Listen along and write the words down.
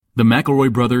The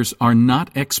McElroy brothers are not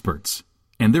experts,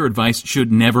 and their advice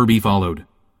should never be followed.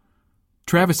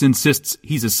 Travis insists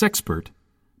he's a sexpert,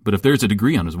 but if there's a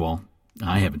degree on his wall,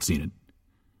 I haven't seen it.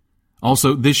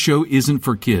 Also, this show isn't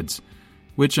for kids,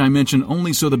 which I mention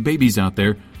only so the babies out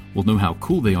there will know how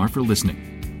cool they are for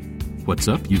listening. What's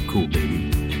up, you cool baby?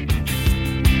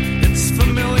 It's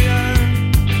familiar,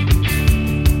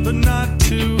 but not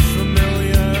too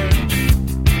familiar,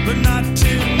 but not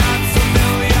too not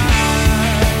familiar.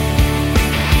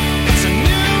 It's a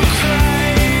new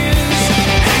craze.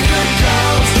 Hey, good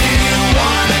girls, do you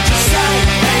wanna just say,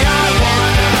 hey, I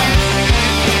wanna?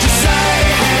 Just say,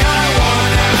 hey, I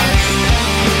wanna.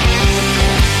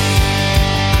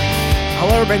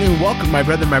 Hello, everybody, and welcome to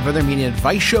My Brother Media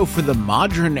Advice Show for the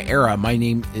Modern Era. My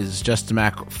name is Justin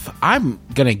McElroy. I'm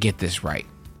going to get this right.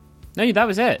 No, that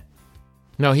was it.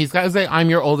 No, he's got to say, I'm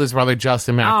your oldest brother,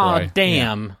 Justin McElroy. Oh,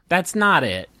 damn. Yeah. That's not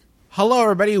it. Hello,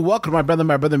 everybody. Welcome to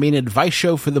My Brother Media Advice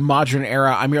Show for the Modern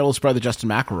Era. I'm your oldest brother, Justin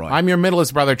McElroy. I'm your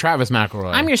middlest brother, Travis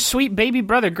McElroy. I'm your sweet baby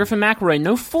brother, Griffin McElroy.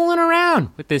 No fooling around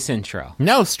with this intro.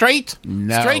 No, straight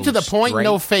to the point, straight.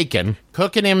 no faking.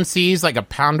 Cooking MCs like a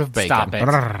pound of bacon. Stop it.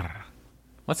 Brrr.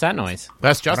 What's that noise?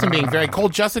 That's Justin being very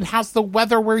cold. Justin, how's the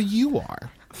weather where you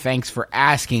are? Thanks for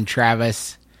asking,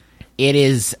 Travis. It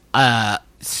is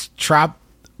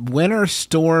winter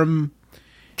storm.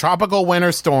 Tropical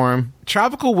winter storm.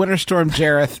 Tropical winter storm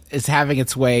Jareth is having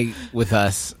its way with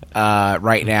us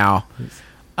right now.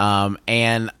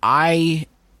 And let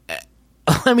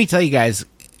me tell you guys,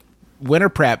 winter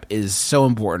prep is so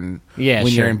important when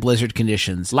you're in blizzard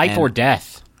conditions. Life or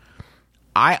death.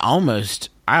 I almost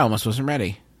wasn't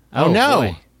ready. Oh, no.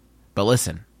 Boy. But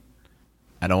listen,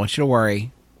 I don't want you to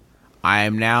worry. I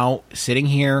am now sitting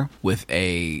here with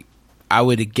I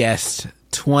would have guessed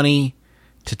 20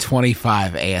 to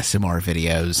 25 ASMR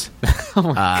videos.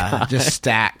 Just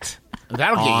stacked.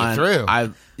 That'll get you through.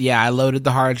 I loaded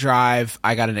the hard drive.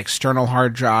 I got an external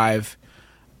hard drive.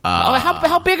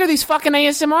 How big are these fucking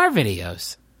ASMR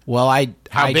videos? Well,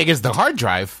 How big is the hard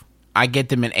drive? I get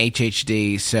them in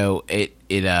HHD, so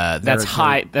that's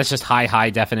high. That's just high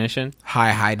definition.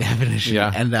 High definition.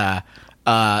 Yeah.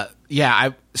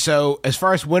 And so as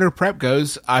far as winter prep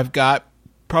goes, I've got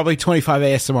probably 25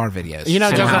 ASMR videos. You know,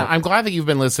 Justin, I'm glad that you've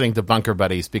been listening to Bunker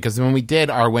Buddies, because when we did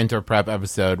our winter prep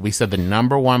episode, we said the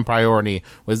number one priority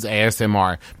was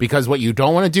ASMR, because what you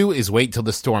don't want to do is wait till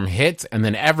the storm hits and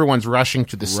then everyone's rushing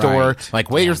to the store like,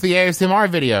 where's the ASMR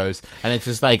videos? And it's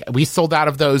just like, we sold out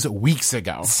of those weeks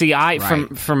ago. See,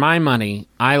 for my money,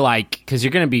 I like, because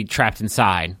you're going to be trapped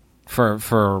inside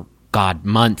for God,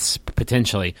 months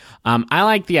potentially. I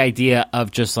like the idea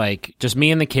of just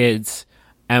me and the kids.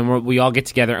 And we all get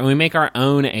together and we make our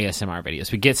own ASMR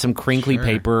videos. We get some crinkly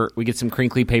paper. We get some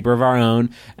crinkly paper of our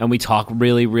own, and we talk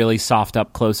really, really soft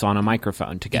up close on a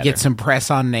microphone together. Get some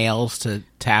press-on nails to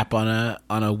tap on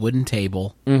a wooden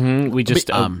table. Mm-hmm. We just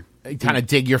kind of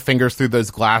dig your fingers through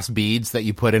those glass beads that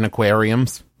you put in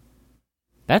aquariums.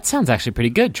 That sounds actually pretty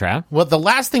good, Trav. Well, the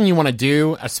last thing you want to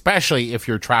do, especially if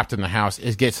you're trapped in the house,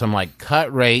 is get some like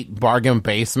cut rate bargain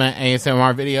basement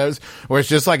ASMR videos where it's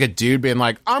just like a dude being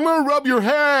like, I'm going to rub your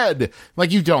head.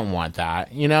 Like, you don't want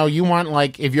that. You know, you want,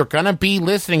 like, if you're going to be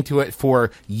listening to it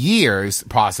for years,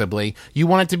 possibly, you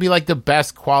want it to be like the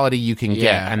best quality you can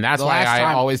get. And that's why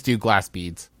I always do glass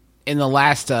beads. In the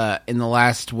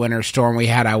last winter storm we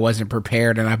had, I wasn't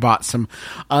prepared, and I bought some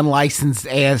unlicensed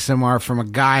ASMR from a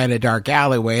guy in a dark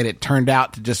alleyway, and it turned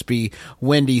out to just be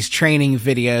Wendy's training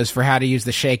videos for how to use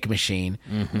the shake machine.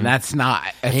 Mm-hmm. And that's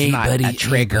not a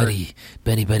trigger.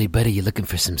 Hey, buddy, you looking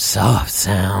for some soft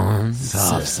sounds?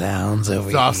 Soft sounds over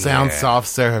here. Soft sounds, soft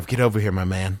serve. Get over here, my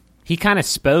man. He kind of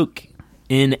spoke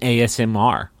in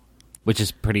ASMR. Which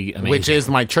is pretty amazing. Which is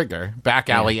my trigger.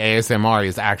 Back alley ASMR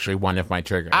is actually one of my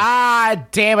triggers. Ah,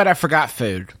 damn it, I forgot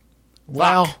food.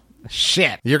 Well,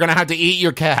 shit. You're going to have to eat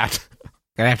your cat.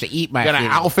 Gonna have to eat my You're going to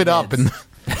alpha it up.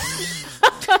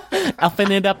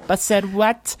 Alphing it up, I said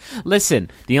what?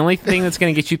 Listen, the only thing that's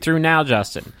going to get you through now,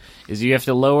 Justin, is you have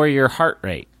to lower your heart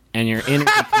rate and your energy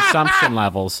consumption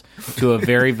levels to a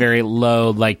very, very low,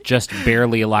 like just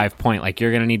barely alive point. Like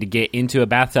you're going to need to get into a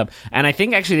bathtub. And I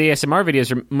think actually the ASMR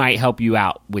videos might help you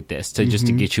out with this just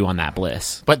to get you on that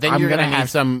bliss. But then you're going to have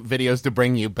some videos to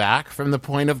bring you back from the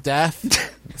point of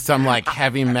death. Some like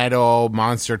heavy metal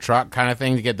monster truck kind of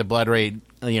thing to get the blood rate,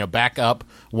 back up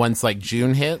once like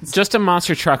June hits. Just a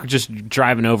monster truck just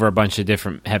driving over a bunch of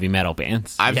different heavy metal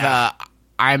bands.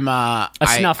 I'm a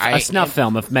snuff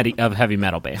film of heavy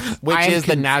metal bands, which is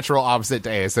the natural opposite to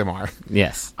ASMR.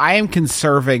 Yes, I am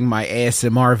conserving my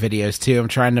ASMR videos too. I'm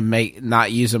trying to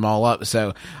not use them all up,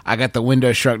 so I got the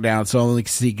window shrunk down, so I only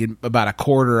see about a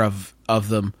quarter of of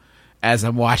them as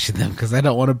I'm watching them because I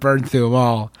don't want to burn through them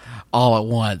all at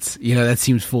once. You know, that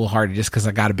seems foolhardy just because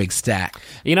I got a big stack.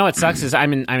 You know what sucks is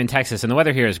I'm in Texas and the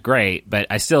weather here is great, but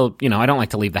I still, I don't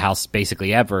like to leave the house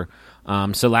basically ever.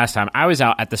 So last time I was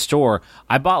out at the store,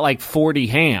 I bought like 40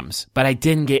 hams, but I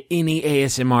didn't get any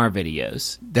ASMR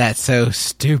videos. That's so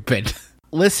stupid.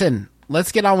 Listen,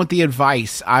 let's get on with the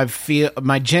advice. I feel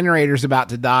my generator's about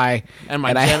to die, And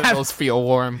my genitals feel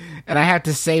warm. and I have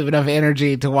to save enough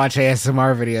energy to watch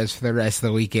ASMR videos for the rest of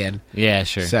the weekend. Yeah,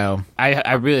 sure. So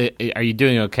I really, are you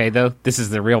doing okay though? This is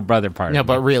the real brother part. No, of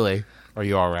me. but really, are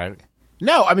you all right?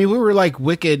 no, I mean we were like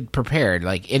wicked prepared.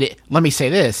 Like let me say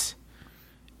this,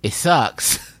 it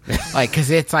sucks. Like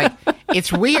because it's like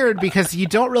it's weird because you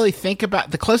don't really think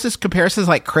about the closest comparisons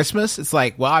like Christmas. It's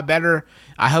like, well,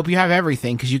 I hope you have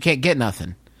everything because you can't get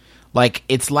nothing. Like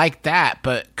it's like that,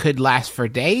 but could last for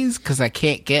days because I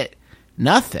can't get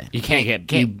nothing. You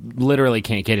you literally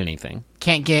can't get anything.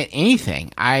 Can't get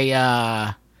anything.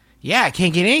 I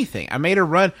can't get anything. I made a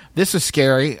run. This was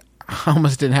scary. I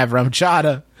almost didn't have rum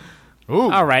chata. Ooh.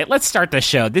 All right, let's start the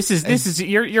show. This is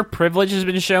your privilege has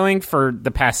been showing for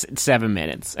the past 7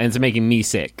 minutes, and it's making me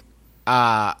sick.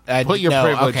 Put your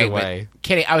privilege away.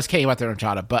 I was kidding about the rum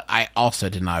chata, but I also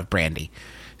did not have brandy.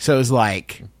 So it was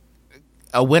like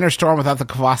a winter storm without the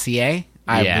Cavassier.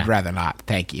 I would rather not.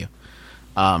 Thank you.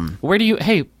 Where do you?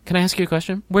 Hey, can I ask you a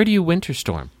question? Where do you winter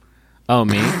storm? Oh,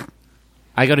 me.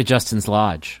 I go to Justin's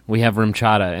Lodge. We have rum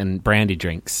chata and brandy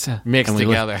drinks Mixed and we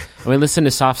together. We listen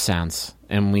to soft sounds,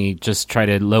 and we just try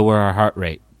to lower our heart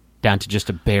rate down to just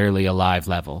a barely alive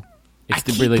level.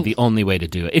 It's really the only way to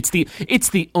do it. It's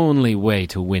the only way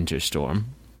to winter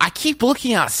storm. I keep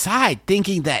looking outside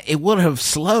thinking that it would have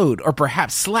slowed or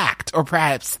perhaps slacked or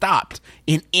perhaps stopped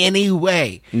in any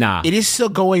way. Nah. It is still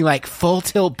going like full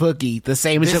tilt boogie, the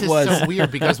same as This it is was. so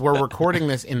weird because we're recording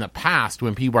this in the past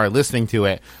when people are listening to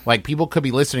it. Like, people could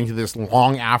be listening to this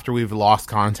long after we've lost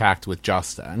contact with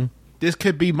Justin. This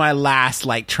could be my last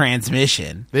like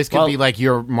transmission. This could be like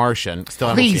your Martian. Still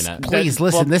haven't Please, seen it. please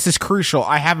listen. This is crucial.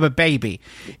 I have a baby.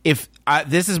 If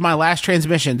this is my last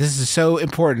transmission, this is so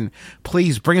important.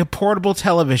 Please bring a portable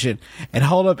television and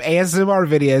hold up ASMR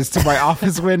videos to my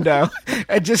office window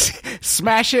and just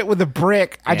smash it with a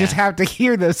brick. I just have to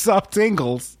hear those soft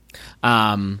tingles.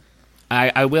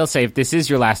 I will say, if this is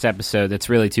your last episode, that's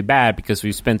really too bad because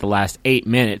we've spent the last 8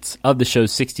 minutes of the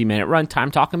show's 60-minute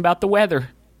runtime talking about the weather.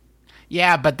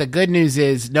 Yeah, but the good news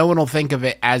is no one will think of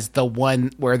it as the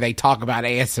one where they talk about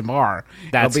ASMR.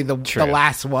 That's It'll be true. the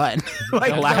last one. The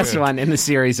last one in the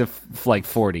series of like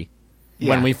 40.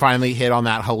 When we finally hit on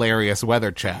that hilarious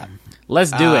weather chat.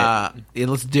 Let's do it. Yeah,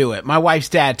 let's do it. My wife's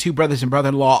dad, 2 brothers and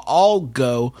brother-in-law all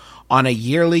go on a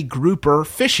yearly grouper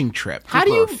fishing trip. How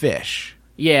do you fish?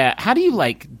 Yeah, how do you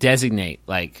like designate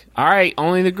like, all right,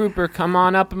 only the grouper, come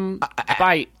on up and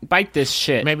bite this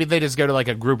shit. Maybe they just go to like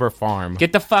a grouper farm.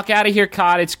 Get the fuck out of here,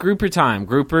 Cod. It's grouper time.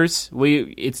 Groupers,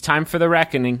 it's time for the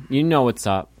reckoning. You know what's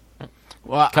up.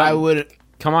 Well,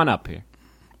 Come on up here.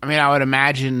 I mean, I would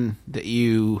imagine that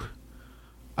you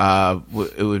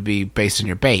it would be based on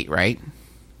your bait, right?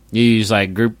 You use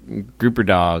like grouper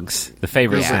dogs, the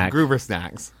favorite snack. Grouper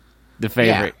snacks. The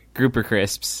favorite. Grouper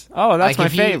crisps. Oh, that's my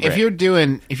favorite. If you're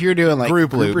doing like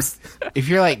Group grouper, loops. if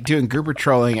you're like doing grouper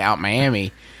trolling out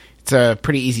Miami, it's a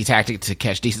pretty easy tactic to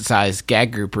catch decent sized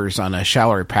gag groupers on a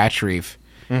shallower patch reef.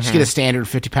 Just get a standard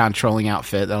 50-pound trolling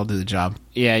outfit. That'll do the job.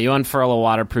 Yeah, you unfurl a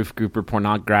waterproof grouper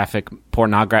pornographic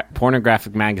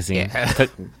magazine. Yeah.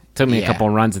 Took me a Yeah. couple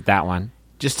runs at that one.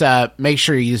 Just make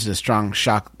sure you're using a strong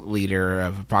shock leader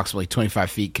of approximately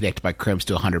 25 feet connected by crimps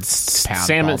to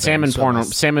 100-pound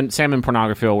Salmon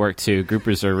pornography will work too.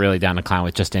 Groupers are really down to clown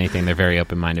with just anything. They're very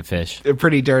open-minded fish. They're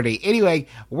pretty dirty. Anyway,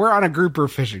 we're on a grouper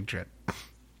fishing trip.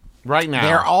 Right now.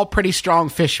 They're all pretty strong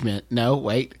fishmen. No,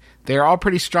 wait. They're all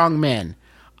pretty strong men.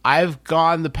 I've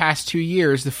gone the past 2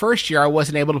 years. The first year, I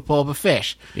wasn't able to pull up a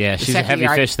fish. Yeah, she's a heavy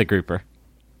fish, the grouper.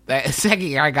 The second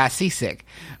year, I got seasick.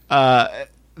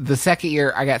 The second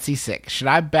year, I got seasick. Should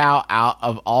I bow out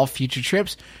of all future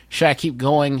trips? Should I keep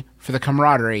going for the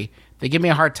camaraderie? They give me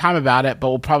a hard time about it, but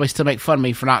will probably still make fun of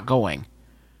me for not going.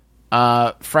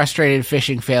 Frustrated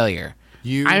fishing failure. If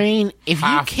you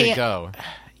can't to go.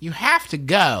 You have to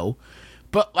go.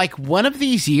 But like one of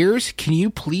these years, can you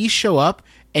please show up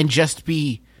and just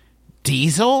be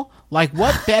Diesel? Like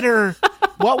what better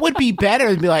What would be better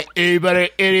than be like,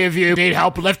 any of you need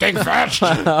help lifting fish?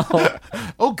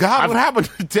 Oh, God, what happened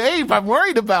to Dave? I'm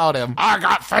worried about him. I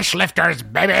got fish lifters,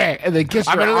 baby. And then kiss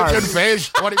I'm your going to arm. lift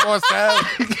fish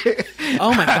 24/7.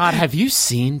 Oh my God, have you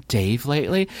seen Dave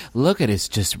lately? Look at his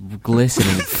just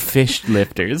glistening fish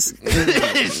lifters.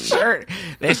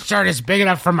 This shirt is big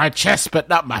enough for my chest, but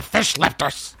not my fish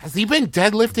lifters. Has he been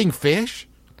deadlifting fish?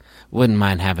 Wouldn't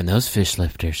mind having those fish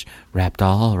lifters wrapped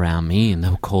all around me in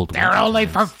the cold They're winter only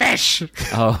times. for fish.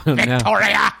 Oh, no.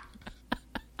 Victoria.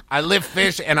 I lift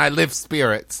fish and I lift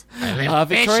spirits. I lift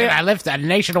fish Victoria- and I lift a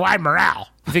nationwide morale.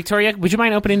 Victoria, would you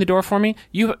mind opening the door for me?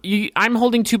 I'm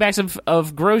holding 2 bags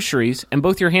of groceries, and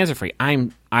both your hands are free.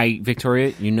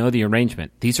 Victoria, you know the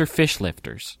arrangement. These are fish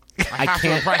lifters. I have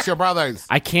to impress your brothers.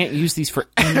 I can't use these for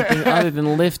anything other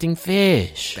than lifting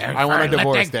fish. I want a For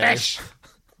divorce, lifting Dave. fish.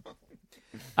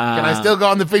 Can I still go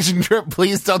on the fishing trip?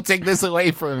 Please don't take this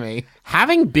away from me.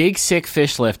 Having big, sick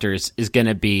fish lifters is going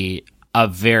to be a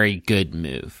very good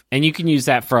move. And you can use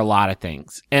that for a lot of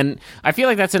things. And I feel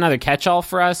like that's another catch-all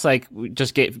for us. Like, we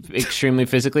just get extremely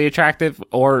physically attractive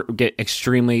or get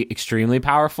extremely, extremely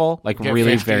powerful. Like, Get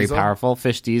really Fish very Diesel. powerful.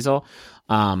 Fish Diesel.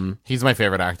 He's my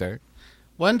favorite actor.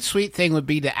 One sweet thing would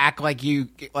be to act like you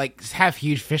have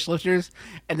huge fish lifters,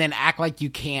 and then act like you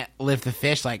can't lift the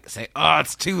fish. Like say, "Oh,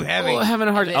 it's too heavy." Having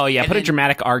a hard. And then- Oh, yeah. and Put a then-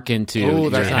 dramatic arc into Oh,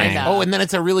 that's your nice. hang. Oh, and then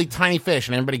it's a really tiny fish,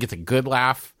 and everybody gets a good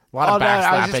laugh. A lot Oh of no, I was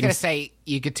just backslapping. gonna say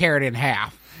you could tear it in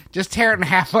half. Just tear it in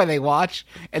half while they watch,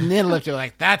 and then lift it.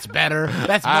 Like that's better.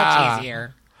 That's much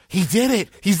easier. He did it.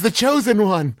 He's the chosen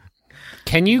one.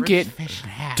 Can you get. Fish in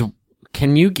half.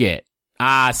 Can you get.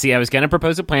 See, I was going to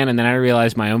propose a plan, and then I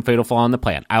realized my own fatal flaw in the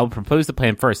plan. I'll propose the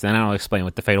plan first, then I'll explain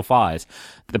what the fatal flaw is.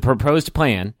 The proposed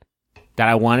plan that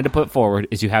I wanted to put forward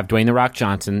is you have Dwayne "The Rock"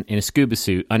 Johnson in a scuba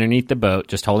suit underneath the boat,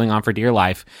 just holding on for dear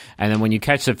life, and then when you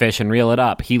catch the fish and reel it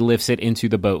up, he lifts it into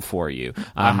the boat for you.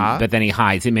 But then he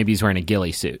hides it. Maybe he's wearing a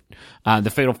ghillie suit. The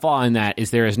fatal flaw in that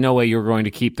is there is no way you're going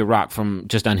to keep The Rock from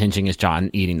just unhinging his jaw and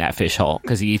eating that fish whole,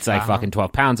 because he eats like fucking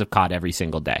 12 pounds of cod every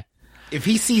single day. If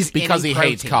he sees Because any he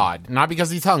hates protein- cod, not because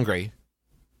he's hungry.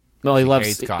 Well, he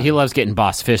hates cod. loves getting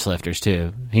boss fish lifters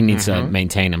too. He needs to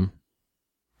maintain them.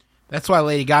 That's why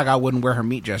Lady Gaga wouldn't wear her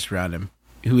meat dress around him.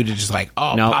 Who would have just like,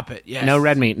 oh, No, pop it, yes. no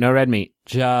red meat,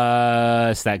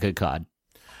 just that good cod.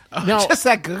 No. Just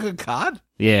that good cod.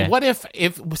 Yeah, What if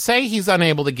say he's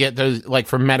unable to get those, like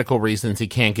for medical reasons, he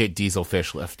can't get diesel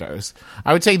fish lifters?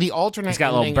 I would say the alternate He's got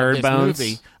little ending bird of this bones.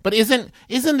 movie, but isn't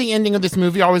the ending of this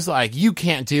movie always like you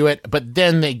can't do it, but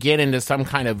then they get into some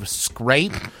kind of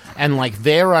scrape and like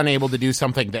they're unable to do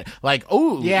something that like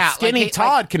Yeah, Skinny like,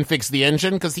 Todd can fix the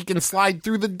engine because he can slide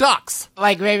through the ducts.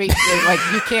 Like maybe like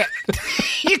you can't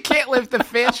you can't lift the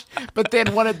fish, but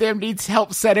then one of them needs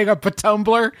help setting up a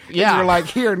tumbler. Yeah. and you're like,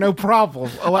 here, no problem.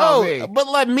 Allow me.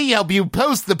 But let me help you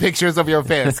post the pictures of your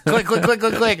fish. Click, click, click,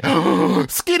 click, click.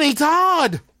 Skinny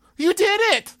Todd, you did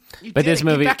it. but this Get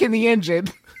movie, back in the engine.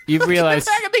 you realize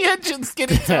Back in the engine,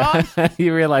 Skinny Todd.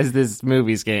 you realize this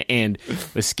movie's going to end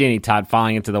with Skinny Todd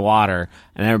falling into the water,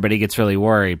 and everybody gets really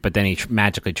worried. But then he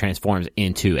magically transforms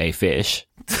into a fish,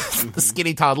 The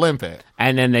Skinny Todd limpet.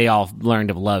 and then they all learn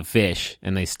to love fish,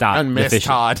 and they stop And the Miss fish.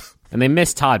 Todd. And they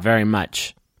miss Todd very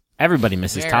much. Everybody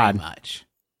misses Very Todd. much.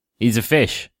 He's a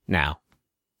fish now.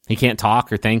 He can't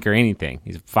talk or think or anything.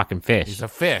 He's a fucking fish. He's a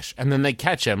fish. And then they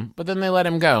catch him, but then they let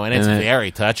him go. And it's And then-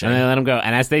 very touching. And they let him go.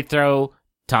 And as they throw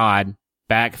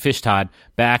Fish Todd,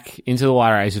 back into the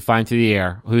water as you fly through the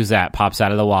air, who's that? Pops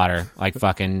out of the water like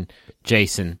fucking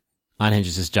Jason,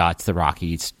 unhinges his jaw. It's the Rock. He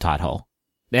eats Todd whole.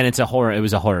 Then it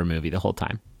was a horror movie the whole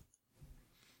time.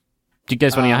 Do you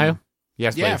guys want Yahoo?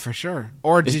 Yes, Yeah, please. for sure.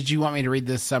 Or did you want me to read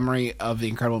this summary of The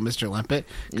Incredible Mr. Limpet?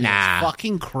 'Cause Nah. It's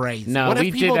fucking crazy. No, What we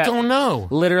if did people that don't know?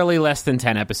 literally less than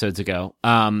 10 episodes ago.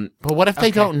 But what if they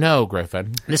don't know,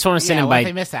 Griffin? This one was sent Yeah, in what if by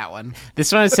they missed that one?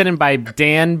 This one is sent in by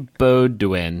Dan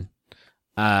Bodwin.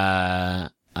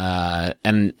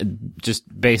 And just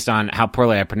based on how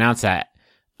poorly I pronounce that,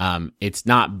 it's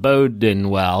not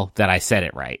Bowdenwell that I said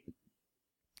it right.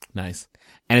 Nice.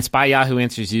 And it's by Yahoo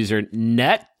Answers user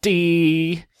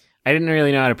Nutty. I didn't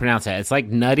really know how to pronounce that. It's like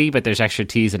nutty, but there's extra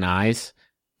T's and I's.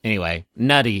 Anyway,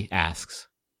 Nutty asks,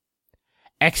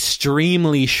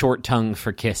 extremely short tongue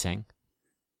for kissing.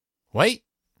 Wait.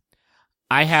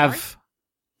 I have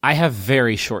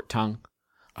very short tongue.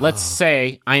 Let's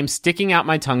say I am sticking out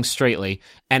my tongue straightly,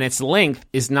 and its length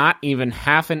is not even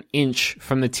half an inch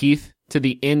from the teeth to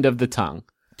the end of the tongue.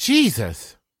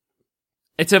 Jesus.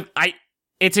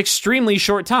 It's extremely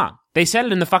short tongue. They said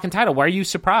it in the fucking title. Why are you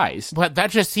surprised? But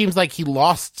that just seems like he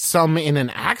lost some in an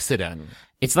accident.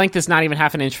 Its length is not even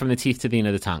half an inch from the teeth to the end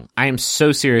of the tongue. I am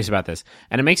so serious about this.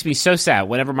 And it makes me so sad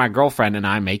whenever my girlfriend and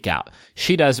I make out.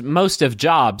 She does most of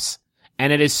jobs,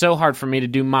 and it is so hard for me to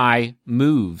do my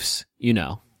moves, you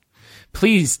know.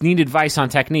 Please, need advice on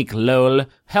technique, lol.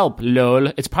 Help, lol.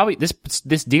 It's probably,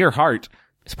 this dear heart,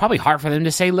 it's probably hard for them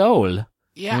to say lol.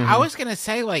 Yeah, I was going to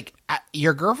say, like,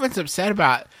 your girlfriend's upset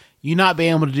about you not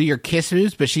being able to do your kiss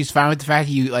moves, but she's fine with the fact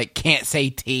that you, like, can't say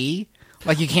T.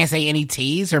 Like, you can't say any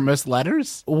T's or most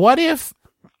letters. What if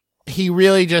he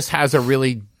really just has a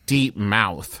really deep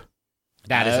mouth?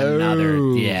 That is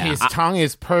another, yeah. His tongue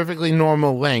is perfectly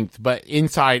normal length, but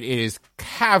inside it is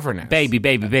cavernous. Baby,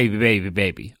 baby, baby, baby,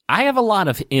 baby. I have a lot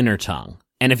of inner tongue.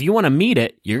 And if you want to meet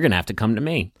it, you're going to have to come to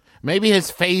me. Maybe his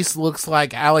face looks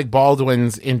like Alec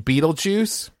Baldwin's in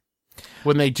Beetlejuice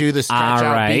when they do the stretch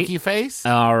out beaky face.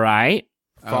 All right.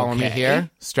 Follow me here.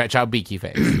 Stretch out beaky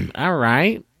face. All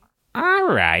right.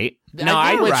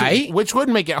 No, which would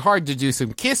make it hard to do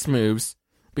some kiss moves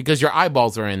because your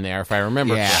eyeballs are in there, if I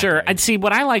remember correctly. Sure. I'd see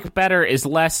what I like better is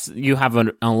less you have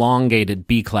an elongated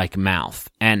beak-like mouth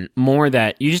and more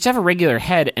that you just have a regular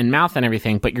head and mouth and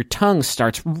everything, but your tongue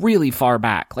starts really far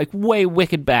back, like way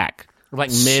wicked back. Like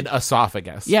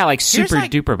mid-esophagus. Yeah, like super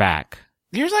duper back.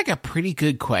 Here's like a pretty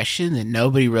good question that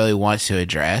nobody really wants to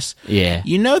address. Yeah.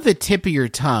 You know the tip of your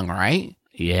tongue, right?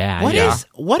 Yeah.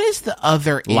 What is the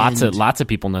other end? Lots of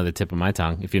people know the tip of my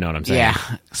tongue, if you know what I'm saying.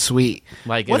 Yeah, sweet.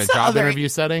 Like What's in the a job other- interview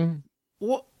setting?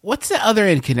 What's the other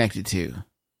end connected to?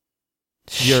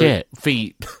 Your Shit.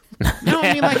 feet. No,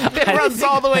 I mean like It runs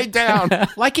all the way down.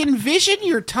 like envision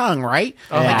your tongue, right?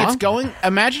 Like it's going.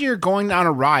 Imagine you're going down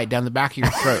a ride down the back of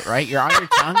your throat, right? You're on your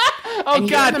tongue. Oh,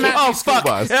 God. Oh, fuck.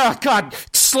 bus. Oh, God.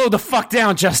 Slow the fuck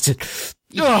down, Justin.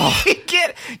 Oh.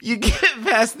 You get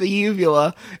past the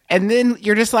uvula, and then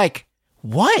you're just like,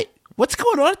 what? What's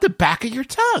going on at the back of your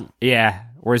tongue? Yeah.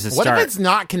 Where's the What start? if it's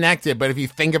not connected, but if you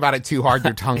think about it too hard,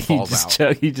 your tongue falls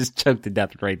out? You just choked to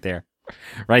death right there.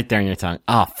 Right there in your tongue.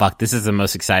 Oh, fuck. This is the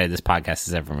most excited this podcast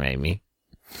has ever made me.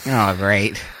 Oh,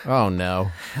 great. Oh,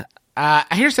 no.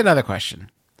 Here's another question.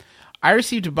 I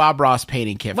received a Bob Ross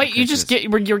painting kit. Wait, you just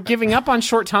you're giving up on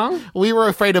short tongue? We were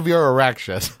afraid of your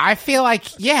erection. I feel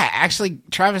like, yeah, actually,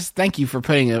 Travis, thank you for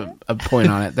putting a point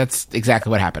on it. That's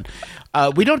exactly what happened.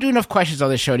 We don't do enough questions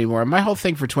on this show anymore. My whole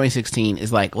thing for 2016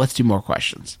 is like, let's do more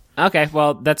questions. Okay,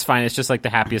 well, that's fine. It's just like the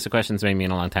happiest of questions made me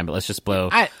in a long time, but let's just blow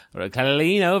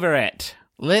clean over it.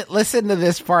 Listen to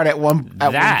this part at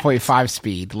 1.5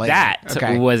 speed. Later.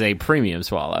 That was a premium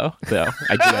swallow, so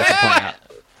I do have to point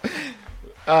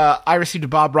out. I received a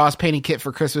Bob Ross painting kit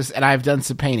for Christmas, and I've done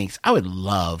some paintings. I would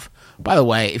love, by the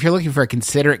way, if you're looking for a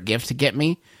considerate gift to get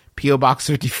me, P.O. Box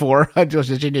 54,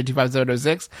 Virginia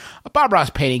 25706, a Bob Ross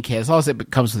painting kit, as long as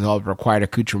it comes with all the required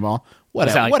accoutrement. What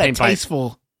a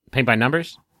tasteful... Paint by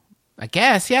numbers? I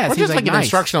guess, yeah. Or It seems just like an nice.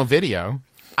 instructional video.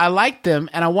 I like them,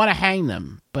 and I want to hang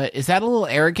them, but is that a little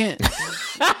arrogant?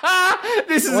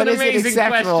 This is What an is it amazing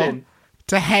acceptable question.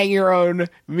 to hang your own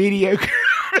mediocre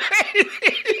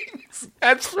paintings?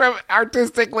 That's from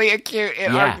Artistically Acute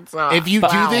in Arkansas. If you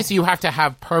Wow. do this, you have to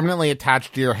have permanently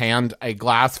attached to your hand a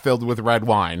glass filled with red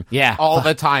wine. Yeah. All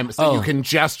the time, so you can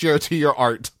gesture to your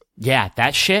art. Yeah,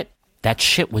 that shit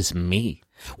was me.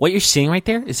 What you're seeing right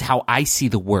there is how I see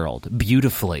the world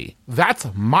beautifully. That's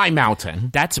my mountain.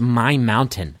 That's my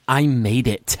mountain. I made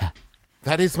it.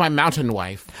 That is my mountain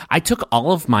wife. I took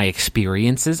all of my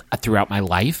experiences throughout my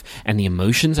life and the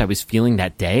emotions I was feeling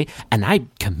that day, and I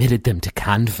committed them to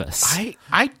canvas.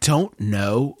 I don't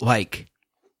know. Like,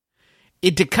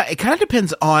 it kind of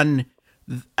depends on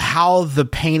how the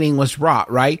painting was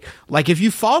wrought, right? Like, if you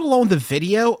followed along with the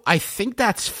video, I think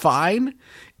that's fine.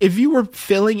 If you were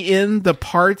filling in the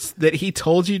parts that he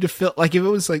told you to fill, like if it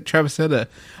was like Travis said,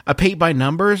 a paint by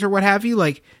numbers or what have you,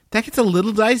 like that gets a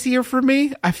little dicier for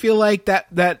me. I feel like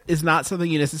that is not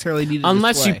something you necessarily need to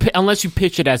display. Unless you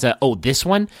pitch it as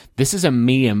this is a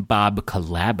me and Bob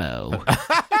collabo.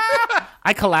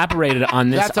 I collaborated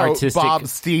on this That's artistic. a Bob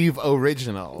Steve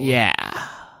original. Yeah.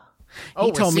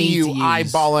 He told me you to use-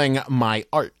 eyeballing my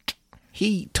art.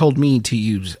 He told me to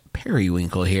use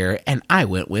periwinkle here, and I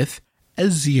went with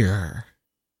azure.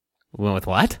 Went with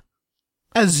what?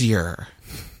 Azure.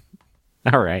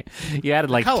 All right. You added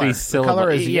like Color. three The syllables.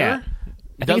 color azure? Yeah.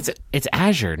 I think it's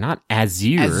azure, not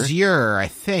azure. Azure, I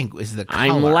think, is the color.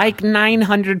 I'm like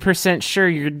 900% sure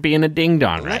you're being a ding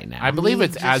dong right now. I believe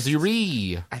it's just-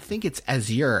 azure. I think it's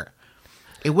azure.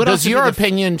 It would Does also your be the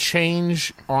opinion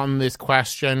change on this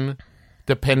question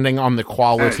depending on the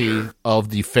quality of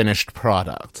the finished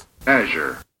product?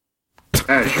 Azure.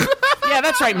 Azure. Yeah,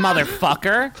 that's right,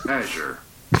 motherfucker.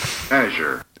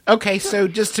 Azure. Okay, so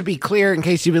just to be clear, in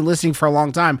case you've been listening for a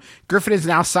long time, Griffin is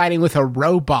now siding with a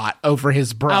robot over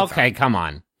his brother. Okay, come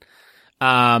on.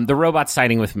 The robot's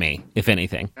siding with me, if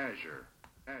anything. Azure.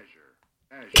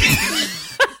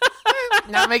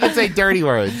 Now make it say dirty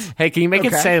words. Hey, can you make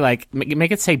it Okay. say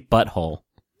make it say butthole?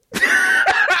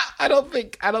 I don't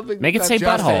think. Make it say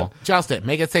butthole. Justin,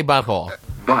 make it say butthole.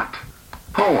 Butt.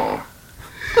 Hole.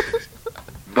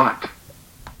 Butt.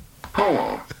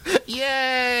 Hole.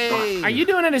 Yay! Are you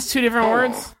doing it as two different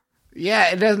words? Yeah,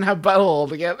 it doesn't have butthole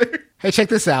together. Hey, check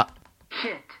this out.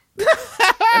 Shit.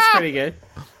 That's pretty good.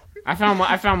 I found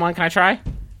one. Can I try?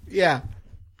 Yeah.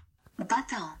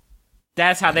 Butthole.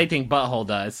 That's how they think butthole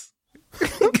does.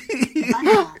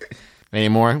 Butthole. Any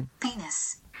more?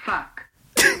 Penis. Fuck.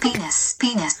 Penis.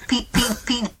 Penis. Penis.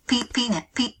 Penis.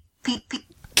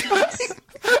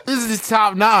 This is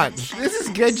top notch. This is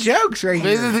good jokes right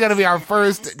This here. is going to be our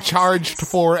first charged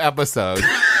for episode.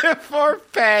 For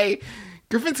pay.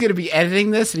 Griffin's going to be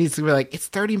editing this, and he's going to be like, it's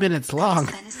 30 minutes long.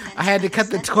 I had to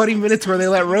cut the 20 minutes where they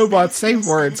let robots say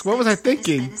words. What was I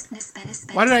thinking?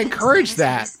 Why did I encourage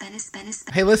that?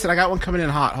 Hey, listen, I got one coming in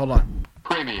hot. Hold on.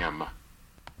 Premium.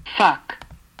 Fuck.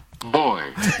 Boy.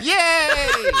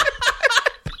 Yay!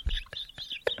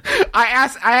 I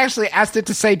actually asked it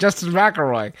to say Justin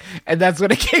McElroy, and that's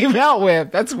what it came out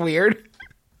with. That's weird.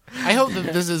 I hope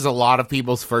that this is a lot of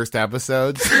people's first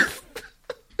episodes.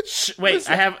 Wait,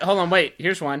 hold on, wait,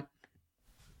 here's one.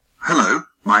 Hello,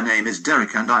 my name is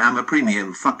Derek and I am a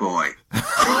premium fuckboy.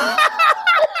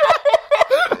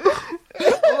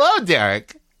 Hello,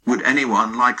 Derek. Would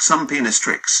anyone like some penis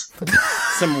tricks?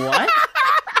 Some what?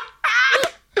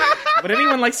 Would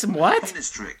anyone like some what? Penis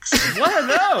tricks. What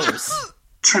are those?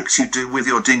 Tricks you do with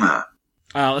your dinger.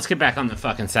 Let's get back on the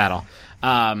fucking saddle.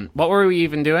 What were we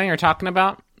even doing or talking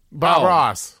about? Bob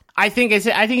Ross. I think it's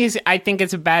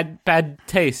a bad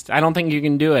taste. I don't think you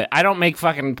can do it. I don't make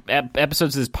fucking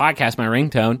episodes of this podcast my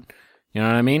ringtone. You know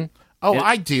what I mean? Oh,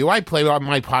 I do. I play on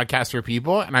my podcast for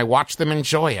people, and I watch them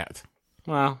enjoy it.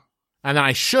 Well, And then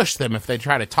I shush them if they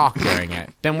try to talk during it.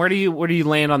 then where do you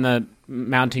land on the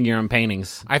mounting your own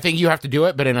paintings? I think you have to do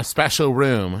it, but in a special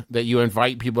room that you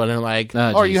invite people and they're like,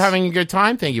 Oh, are you geez. having a good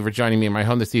time? Thank you for joining me in my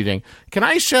home this evening. Can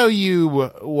I show you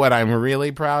what I'm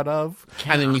really proud of?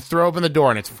 And then you throw open the door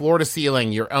and it's floor to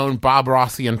ceiling, your own Bob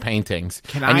Rossian paintings.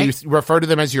 Can and I- you refer to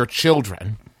them as your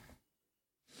children.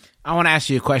 I want to ask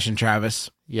you a question, Travis,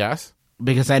 Yes?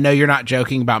 because I know you're not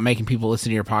joking about making people listen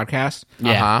to your podcast.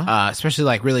 Yeah. Uh-huh. Especially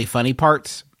like really funny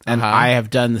parts. And Uh-huh. I have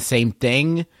done the same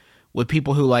thing with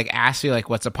people who like ask me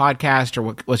like, what's a podcast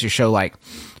or what's your show like?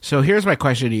 So here's my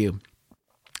question to you.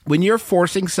 When you're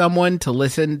forcing someone to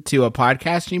listen to a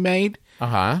podcast you made,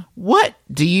 Uh-huh. what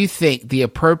do you think the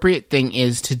appropriate thing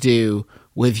is to do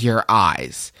with your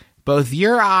eyes? Both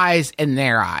your eyes and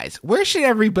their eyes. Where should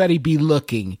everybody be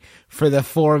looking for the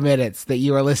 4 minutes that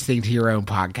you are listening to your own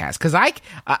podcast? Because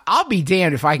I'll be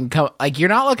damned if I can come. Like, you're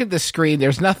not looking at the screen.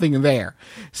 There's nothing there.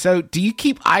 So do you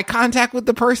keep eye contact with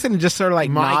the person and just sort of like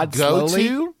nod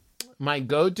slowly? My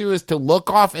go-to is to look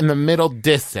off in the middle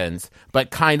distance, but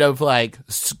kind of like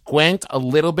squint a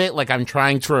little bit like I'm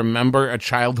trying to remember a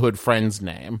childhood friend's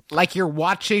name. Like you're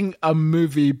watching a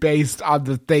movie based on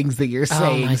the things that you're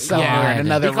saying my somewhere God. in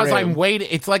another Because room. I'm waiting.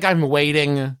 It's like I'm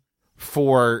waiting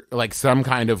for like some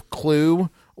kind of clue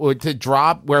or to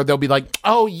drop where they'll be like,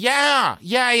 "Oh yeah.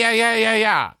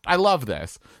 I love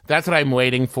this." That's what I'm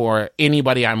waiting for.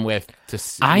 Anybody I'm with to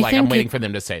I like. think I'm waiting for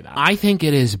them to say that. I think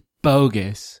it is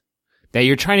bogus that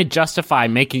you're trying to justify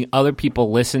making other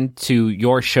people listen to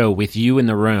your show with you in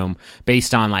the room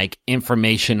based on like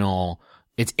informational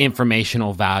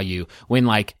value. When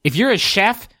like, if you're a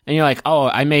chef and you're like, oh,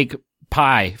 I make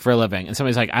pie for a living, and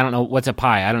somebody's like, I don't know what's a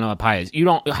pie. I don't know what pie is. You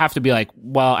don't have to be like,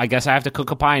 well, I guess I have to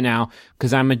cook a pie now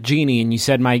because I'm a genie and you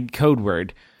said my code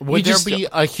word. Would there be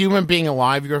a human being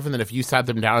alive, Griffin, that if you sat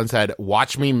them down and said,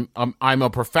 watch me, I'm a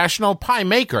professional pie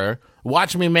maker,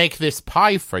 watch me make this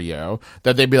pie for you,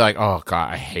 that they'd be like, oh,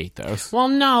 God, I hate those. Well,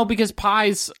 no, because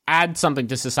pies add something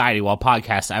to society, while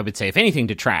podcasts, I would say, if anything,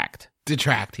 detract.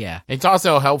 Detract, yeah. It's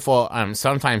also helpful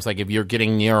sometimes, like, if you're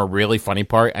getting near a really funny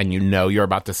part and you know you're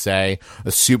about to say a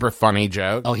super funny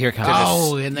joke. Oh, here it comes.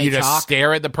 Oh, and they you talk? just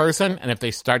stare at the person, and if they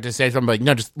start to say something, like,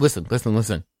 no, just listen.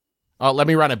 Oh, let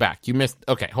me run it back. You missed.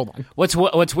 Okay, hold on.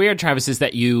 What's weird, Travis, is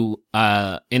that you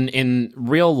in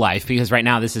real life, because right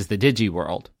now this is the digi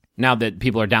world. now that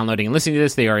people are downloading and listening to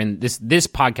this, they are in this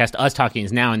podcast, us talking,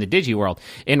 is now in the digi world.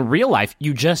 In real life,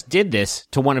 you just did this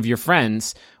to one of your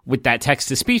friends with that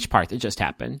text-to-speech part that just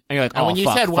happened. And you're like, And oh, when you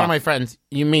said one of my friends,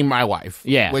 you mean my wife.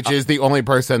 Yeah. Which is the only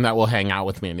person that will hang out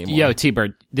with me anymore. Yo,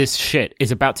 T-Bird, this shit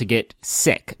is about to get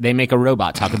sick. They make a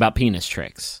robot talk about penis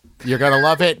tricks. You're going to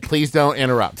love it. Please don't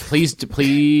interrupt. Please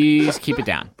keep it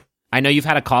down. I know you've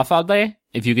had a cough all day.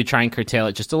 If you could try and curtail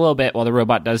it just a little bit while the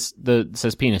robot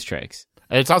says penis tricks.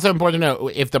 It's also important to know,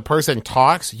 if the person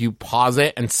talks, you pause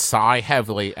it and sigh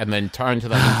heavily and then turn to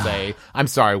them and say, I'm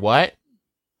sorry, what?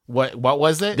 What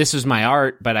was it? This was my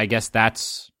art, but I guess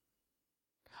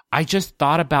I just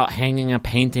thought about hanging a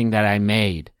painting that I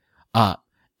made up.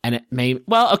 And it made,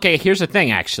 well, okay, here's the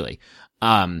thing, actually.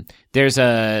 There's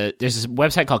this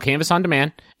website called Canvas on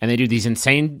Demand, and they do these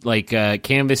insane,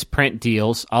 canvas print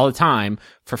deals all the time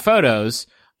for photos.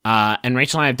 And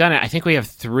Rachel and I have done it. I think we have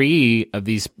 3 of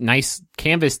these nice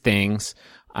canvas things,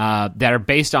 that are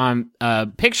based on,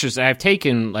 pictures that I've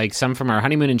taken, like some from our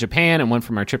honeymoon in Japan and one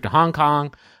from our trip to Hong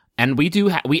Kong. And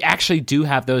we actually do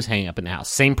have those hanging up in the house.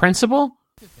 Same principle?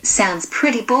 Sounds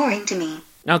pretty boring to me.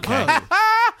 Okay.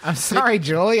 I'm sorry,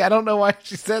 Julie. I don't know why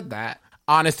she said that.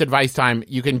 Honest advice time.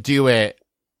 You can do it,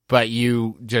 but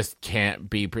you just can't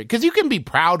be, because you can be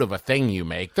proud of a thing you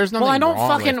make. There's nothing Well, I don't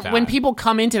wrong with that. when people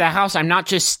come into the house, I'm not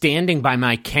just standing by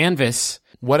my canvas.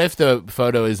 What if the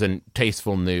photo is a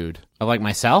tasteful nude? Of like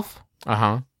myself?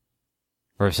 Uh-huh.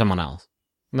 Or of someone else?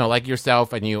 No, like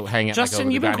yourself, and you hang it Justin, like,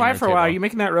 over you've the been dining quiet room for a while. Are table. you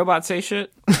making that robot say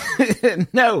shit?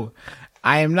 No,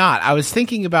 I am not. I was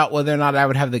thinking about whether or not I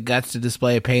would have the guts to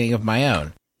display a painting of my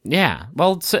own. Yeah.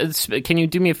 Well, can you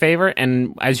do me a favor?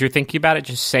 And as you're thinking about it,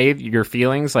 just say your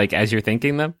feelings, like, as you're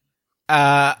thinking them?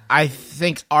 I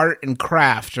think art and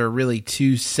craft are really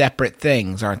 2 separate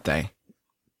things, aren't they?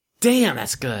 Damn,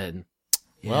 that's good.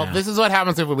 Well, this is what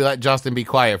happens if we let Justin be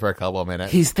quiet for a couple of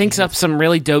minutes. He thinks up some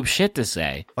really dope shit to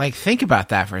say. Like, think about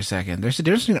that for a second. There's a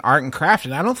difference between art and craft,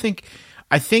 and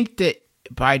I think that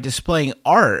by displaying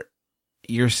art,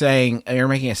 you're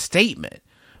making a statement.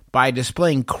 By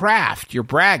displaying craft, you're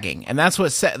bragging, and that's where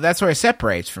it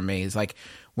separates for me. Is like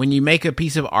when you make a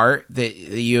piece of art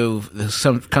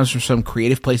that comes from some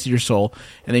creative place of your soul,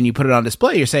 and then you put it on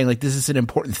display. You're saying, like, this is an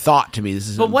important thought to me. This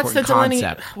is an important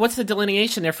concept. What's the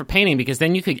delineation there for painting? Because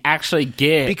then you could actually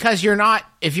get... Because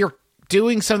if you're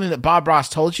doing something that Bob Ross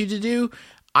told you to do,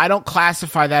 I don't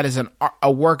classify that as a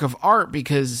work of art,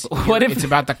 because it's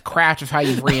about the craft of how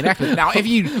you reenact it. Now,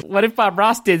 what if Bob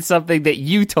Ross did something that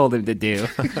you told him to do?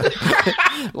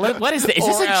 What is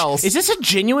this? Is this a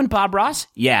genuine Bob Ross?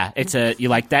 Yeah, you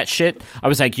like that shit? I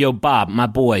was like, yo, Bob, my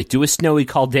boy, do a snowy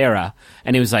caldera.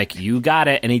 And he was like, you got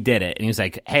it. And he did it. And he was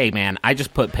like, hey, man, I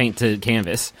just put paint to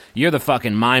canvas. You're the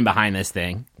fucking mind behind this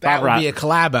thing. That would be a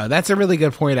collabo. That's a really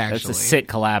good point, actually. That's a sick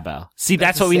collabo. See,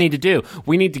 that's what we need to do.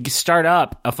 We need to start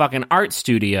up a fucking art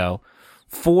studio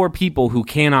for people who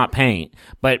cannot paint,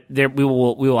 but we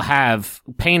will have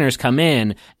painters come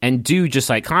in and do just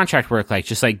like contract work, like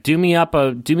just like do me up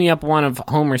one of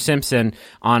Homer Simpson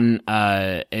on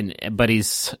but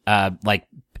he's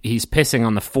he's pissing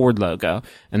on the Ford logo,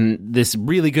 and this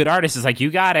really good artist is like, you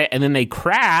got it, and then they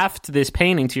craft this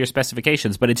painting to your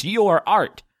specifications, but it's your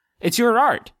art. It's your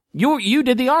art. You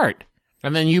did the art,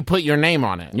 and then you put your name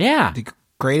on it. Yeah. The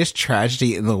greatest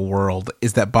tragedy in the world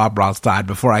is that Bob Ross died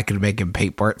before I could make him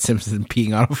paint Bart Simpson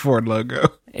peeing on a Ford logo.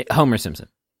 Homer Simpson.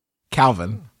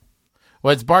 Calvin.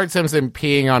 Well, it's Bart Simpson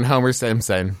peeing on Homer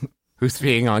Simpson, who's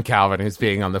peeing on Calvin, who's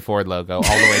peeing on the Ford logo all the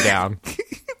way down.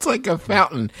 It's like a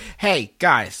fountain. Hey,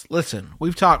 guys, listen.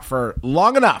 We've talked for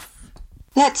long enough.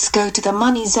 Let's go to the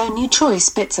money zone. Your choice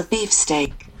bits of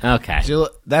beefsteak. Okay.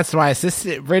 That's my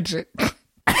assistant, Bridget.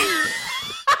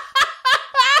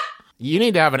 You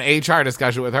need to have an HR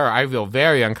discussion with her. I feel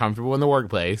very uncomfortable in the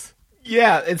workplace.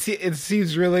 Yeah, it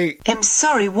seems really... I'm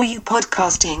sorry, were you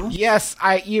podcasting? Yes,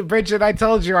 Bridget, I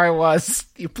told you I was.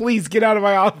 You please get out of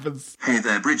my office. Hey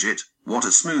there, Bridget. What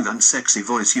a smooth and sexy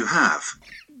voice you have.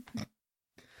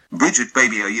 Bridget,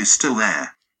 baby, are you still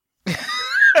there?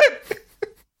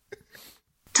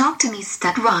 Talk to me,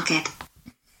 stud rocket.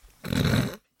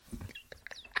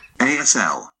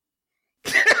 ASL.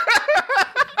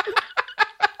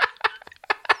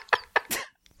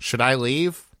 Should I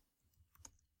leave?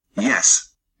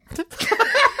 Yes.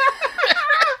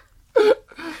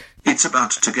 It's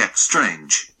about to get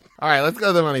strange. All right, let's go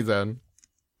to the money zone.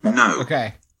 No.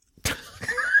 Okay.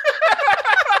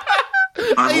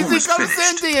 I'm almost become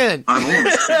finished. sentient. I'm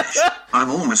almost finished. I'm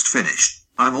almost finished.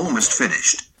 I'm almost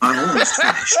finished. I'm almost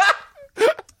finished.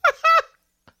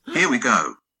 Here we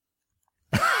go.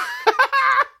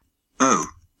 Oh.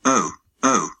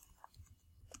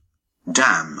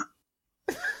 Damn.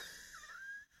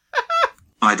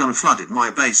 I done flooded my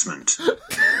basement. Done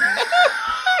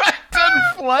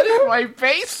flooded my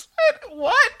basement?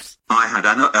 What? I had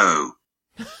an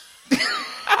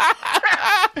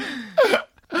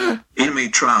in me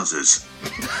trousers.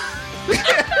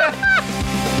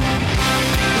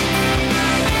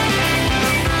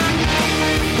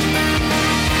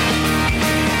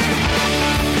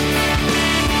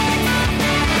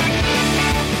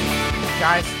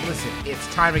 Guys, listen,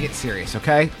 it's time to get serious,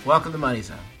 okay? Welcome to Money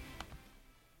Zone.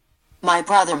 My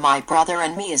Brother,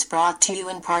 and Me is brought to you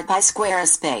in part by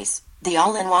Squarespace, the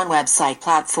all-in-one website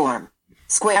platform.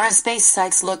 Squarespace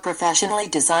sites look professionally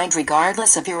designed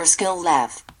regardless of your skill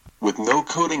level. With no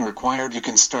coding required, you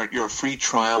can start your free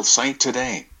trial site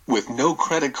today, with no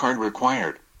credit card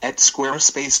required, at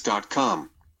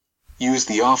squarespace.com. Use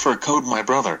the offer code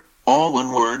MyBrother, all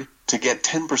one word, to get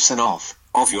 10% off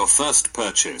your first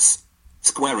purchase.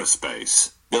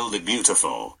 Squarespace. Build it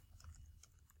beautiful.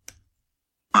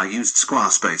 I used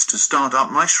Squarespace to start up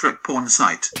my strip porn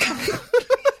site.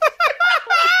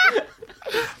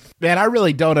 Man, I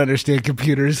really don't understand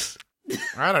computers.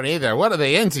 I don't either. What are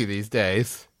they into these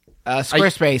days?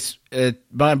 Squarespace,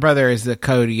 my brother is the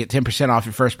code. You get 10% off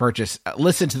your first purchase.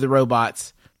 Listen to the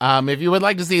robots. If you would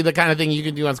like to see the kind of thing you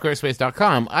can do on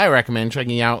squarespace.com, I recommend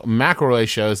checking out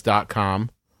McElroyshows.com,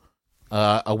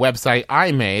 a website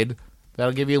I made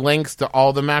that'll give you links to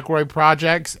all the McElroy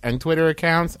projects and Twitter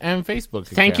accounts and Facebook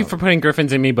accounts. Thank you for putting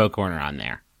Griffin's and Me Boat Corner on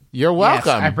there. You're welcome.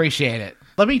 Yes, I appreciate it.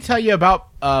 Let me tell you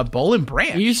about Bowl and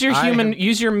Branch. Use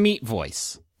your meat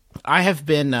voice. I have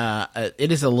been.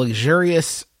 It is a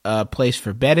luxurious place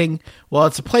for bedding. Well,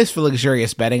 it's a place for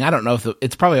luxurious bedding. I don't know if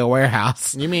it's probably a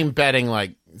warehouse. You mean bedding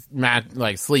like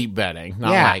sleep bedding,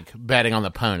 not like betting on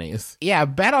the ponies. Yeah,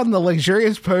 bet on the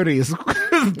luxurious ponies.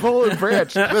 Bowl and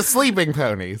Branch. The sleeping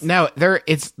ponies. No,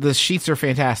 the sheets are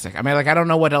fantastic. I mean, like, I don't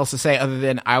know what else to say other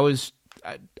than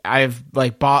I've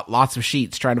like bought lots of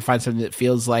sheets trying to find something that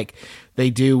feels like they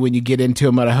do when you get into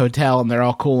them at a hotel and they're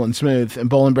all cool and smooth. And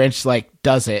Bowl and Branch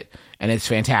does it, and it's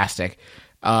fantastic.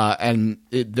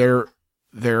 They're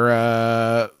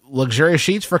luxurious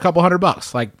sheets for a couple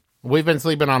 $100. Like, we've been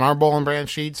sleeping on our Bowl and Branch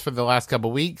sheets for the last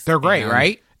couple weeks. They're great,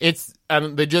 right?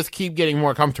 They just keep getting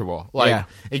more comfortable.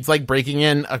 It's like breaking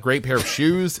in a great pair of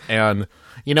shoes. And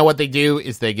you know what they do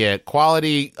is they get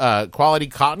quality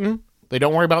cotton. They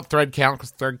don't worry about thread count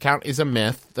because thread count is a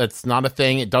myth. That's not a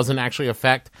thing. It doesn't actually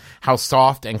affect how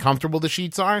soft and comfortable the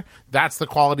sheets are. That's the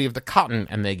quality of the cotton,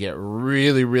 and they get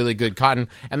really, really good cotton.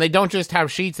 And they don't just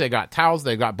have sheets. They got towels.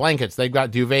 They've got blankets. They've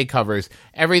got duvet covers.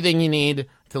 Everything you need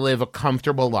to live a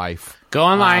comfortable life. Go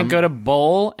online, go to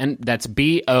Bowl, and that's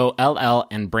BOLL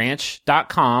and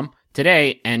branch.com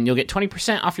today, and you'll get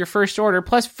 20% off your first order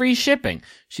plus free shipping.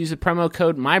 Just use the promo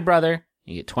code MyBrother.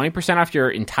 You get 20% off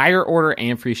your entire order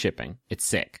and free shipping. It's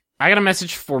sick. I got a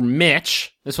message for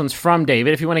Mitch. This one's from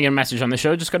David. If you want to get a message on the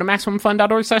show, just go to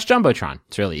MaximumFun.org/Jumbotron.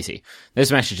 It's real easy.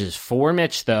 This message is for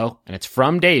Mitch, though, and it's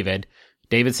from David.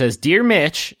 David says, Dear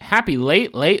Mitch, happy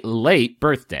late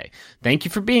birthday. Thank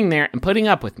you for being there and putting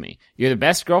up with me. You're the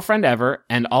best girlfriend ever,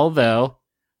 and although,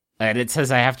 and it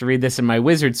says I have to read this in my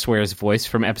Wizard Swears voice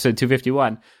from episode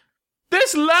 251,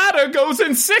 this ladder goes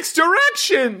in 6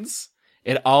 directions.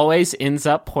 It always ends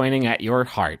up pointing at your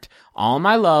heart. All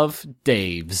my love,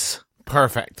 Dave's.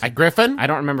 Perfect. Griffin? I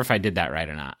don't remember if I did that right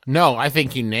or not. No, I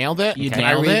think you nailed it. You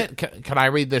nailed it? Can I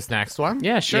read this next one?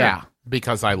 Yeah, sure. Yeah.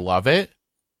 Because I love it.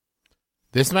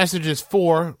 This message is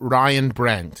for Ryan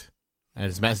Brent. And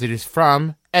his message is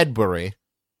from Edbury.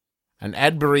 And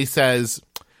Edbury says,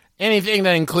 anything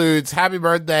that includes happy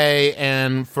birthday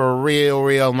and for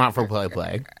real, not for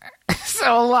play.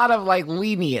 So a lot of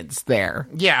lenience there.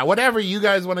 Yeah, whatever you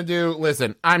guys want to do.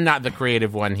 Listen, I'm not the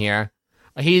creative one here.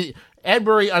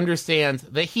 Edbury understands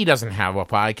that he doesn't have a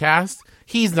podcast.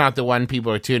 He's not the one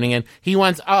people are tuning in. He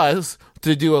wants us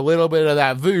to do a little bit of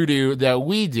that voodoo that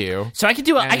we do. So I could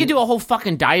do a whole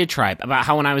fucking diatribe about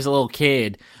how when I was a little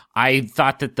kid, I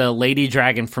thought that the lady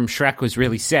dragon from Shrek was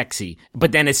really sexy.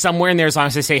 But then it's somewhere in there, as long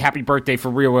as I say happy birthday for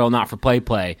real, not for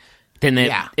play. Then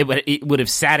it would have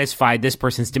satisfied this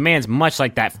person's demands, much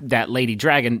like that lady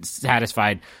dragon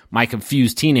satisfied my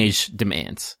confused teenage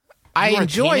demands. I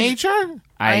enjoy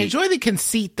the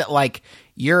conceit that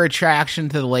your attraction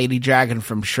to the lady dragon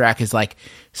from Shrek is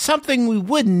something we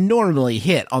wouldn't normally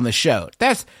hit on the show.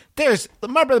 There's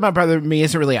my brother and me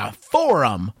isn't really a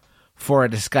forum for a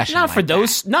discussion. Not for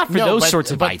those sorts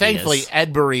of but ideas. Thankfully,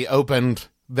 Edbury opened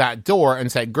that door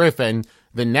and said, Griffin,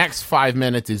 the next 5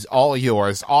 minutes is all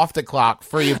yours, off the clock,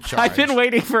 free of charge. I've been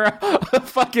waiting for a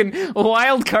fucking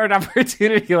wild card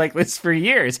opportunity like this for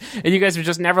years, and you guys have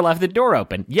just never left the door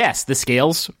open. Yes, the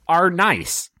scales are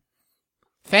nice.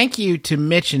 Thank you to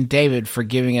Mitch and David for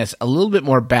giving us a little bit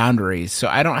more boundaries so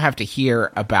I don't have to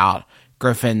hear about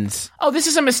Griffin's... Oh, this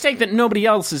is a mistake that nobody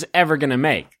else is ever going to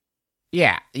make.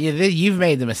 Yeah, you've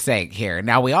made the mistake here.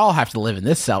 Now we all have to live in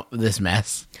this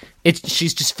mess.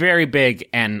 She's just very big,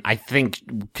 and I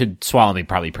think could swallow me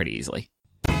probably pretty easily.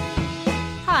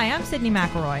 Hi, I'm Sydney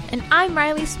McElroy. And I'm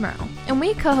Riley Smurl. And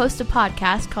we co-host a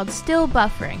podcast called Still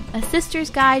Buffering, a sister's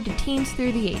guide to teens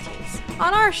through the ages.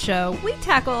 On our show, we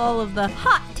tackle all of the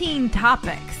hot teen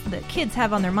topics that kids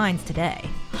have on their minds today.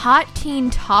 Hot teen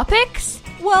topics?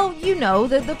 Well, you know,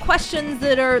 the questions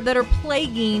that are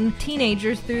plaguing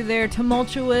teenagers through their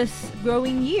tumultuous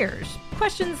growing years.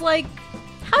 Questions like,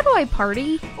 how do I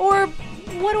party? Or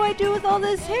what do I do with all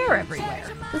this hair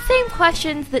everywhere? The same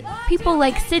questions that people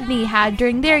like Sydney had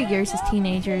during their years as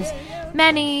teenagers.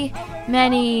 Many.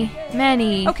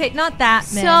 Okay, not that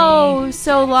many.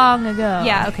 So long ago.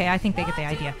 Yeah, okay, I think they get the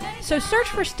idea. So search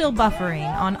for Still Buffering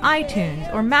on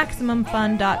iTunes or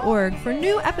MaximumFun.org for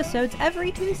new episodes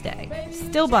every Tuesday.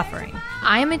 Still Buffering.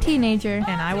 I'm a teenager.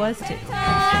 And I was too.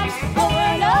 Over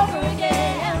and over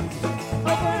again.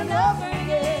 Over and over again.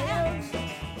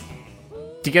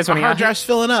 Do you guys want Our to hard drive's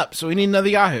filling up, so we need another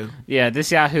Yahoo. Yeah,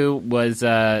 this Yahoo was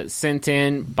sent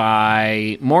in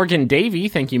by Morgan Davey.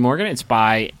 Thank you, Morgan. It's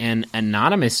by an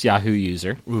anonymous Yahoo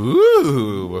user.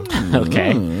 Ooh.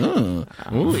 Okay. Ooh,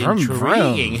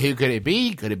 intriguing. Who could it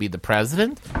be? Could it be the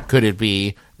president? Could it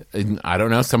be, I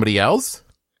don't know, somebody else?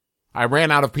 I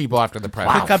ran out of people after the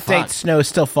president. Quick update, snow is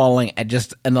still falling at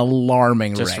just an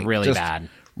alarming Just rate. really bad.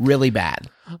 Really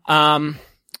bad.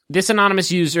 This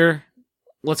anonymous user,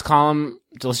 let's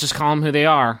just call them who they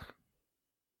are.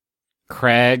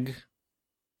 Craig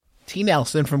T.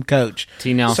 Nelson from Coach.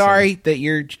 T. Nelson. Sorry that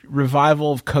your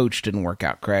revival of Coach didn't work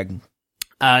out, Craig.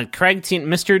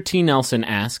 Mr. T. Nelson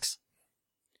asks,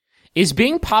 is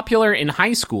being popular in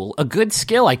high school a good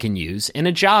skill I can use in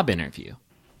a job interview?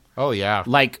 Oh, yeah.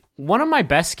 Like, one of my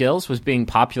best skills was being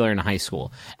popular in high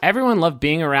school. Everyone loved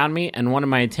being around me and wanted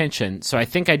my attention, so I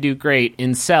think I do great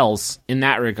in sales in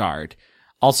that regard.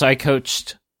 Also, I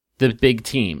coached the big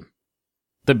team.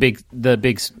 The big,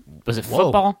 was it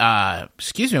football?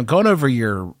 Excuse me, I'm going over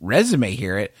your resume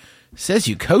here. It says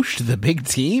you coached the big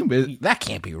team. That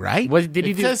can't be right. What did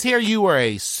he do? It says here you were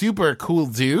a super cool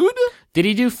dude. Did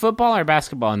he do football or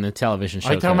basketball in the television show?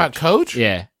 Are you talking about Coach?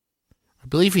 Yeah. I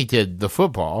believe he did the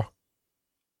football.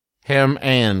 Him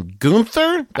and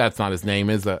Gunther? That's not his name,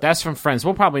 is it? That's from Friends.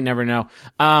 We'll probably never know.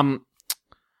 Can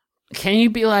you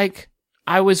be like,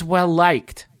 I was well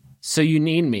liked, so you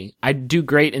need me. I do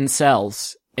great in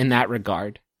sales in that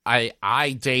regard.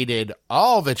 I dated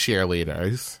all the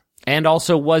cheerleaders. And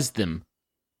also was them.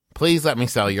 Please let me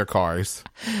sell your cars.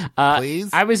 Please?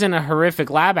 I was in a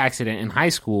horrific lab accident in high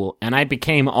school, and I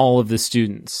became all of the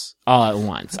students all at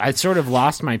once. I sort of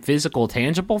lost my physical,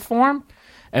 tangible form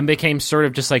and became sort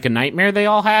of just like a nightmare they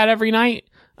all had every night.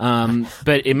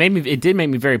 But it did make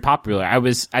me very popular.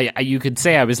 You could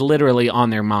say I was literally on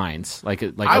their minds.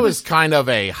 I was kind of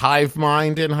a hive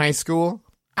mind in high school.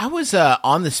 I was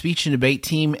on the speech and debate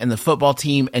team and the football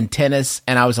team and tennis,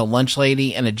 and I was a lunch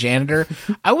lady and a janitor.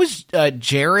 I was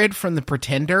Jared from The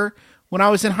Pretender when I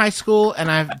was in high school, and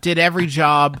I did every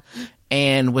job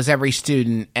and was every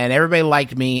student, and everybody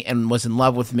liked me and was in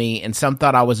love with me, and some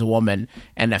thought I was a woman,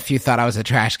 and a few thought I was a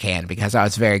trash can because I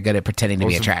was very good at pretending to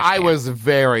be a trash can. I was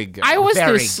very good. I was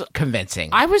very convincing.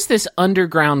 I was this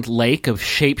underground lake of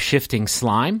shape-shifting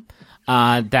slime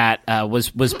that was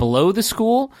below the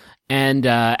school. And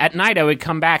at night, I would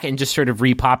come back and just sort of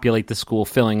repopulate the school,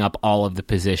 filling up all of the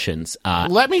positions.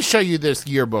 Let me show you this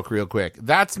yearbook real quick.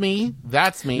 That's me.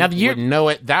 That's me. Now You know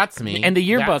it. That's me. And the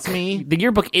yearbook, That's me. The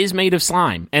yearbook is made of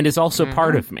slime and is also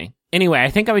part of me. Anyway,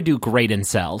 I think I would do great in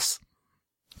sales.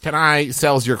 Can I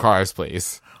sell your cars,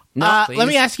 please? No, let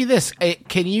me ask you this.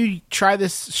 Can you try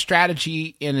this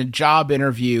strategy in a job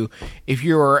interview if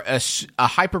you're a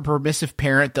hyper-permissive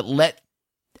parent that let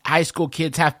high school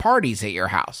kids have parties at your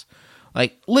house?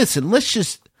 Like, listen, let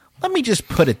me just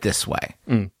put it this way.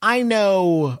 I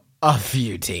know a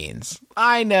few teens.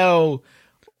 I know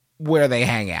where they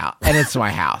hang out, and it's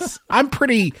my house. I'm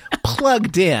pretty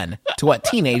plugged in to what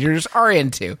teenagers are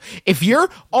into. If you're,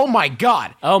 oh my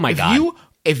God.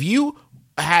 If you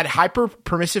had hyper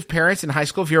permissive parents in high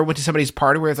school, if you ever went to somebody's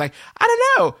party where it's like, I don't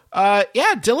know,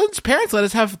 yeah, Dylan's parents let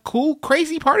us have cool,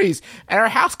 crazy parties at our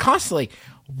house constantly.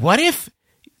 What if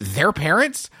their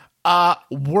parents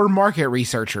were market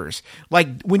researchers?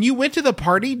 Like, when you went to the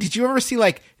party, did you ever see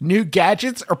like new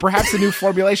gadgets or perhaps a new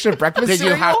formulation of breakfast Did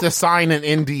cereal? you have to sign an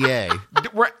NDA?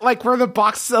 were the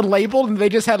boxes unlabeled and they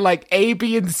just had like A,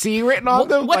 B, and C written on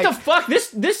them? What like, the fuck?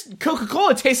 This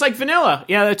Coca-Cola tastes like vanilla.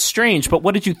 Yeah, that's strange. But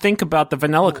what did you think about the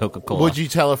vanilla Coca-Cola? Would you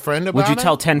tell a friend about it? Would you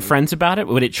tell 10 friends about it?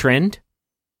 Would it trend?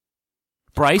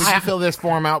 Bryce? I fill this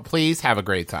form out, please. Have a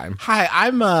great time. Hi,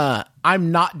 I'm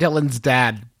not Dylan's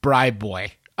dad, Bri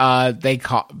Boy. They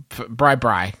call Bri.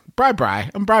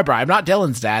 I'm Bri. I'm not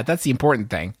Dylan's dad. That's the important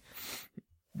thing.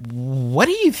 What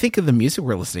do you think of the music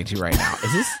we're listening to right now?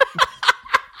 Is this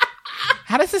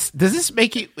how does this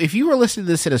make you, if you were listening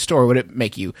to this in a store, would it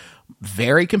make you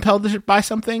very compelled to buy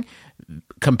something,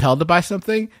 compelled to buy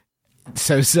something,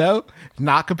 so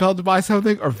not compelled to buy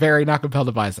something, or very not compelled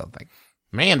to buy something?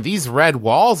 Man, these red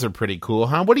walls are pretty cool,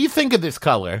 huh? What do you think of this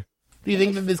color? Do you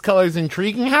think that this color is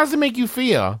intriguing? How does it make you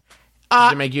feel?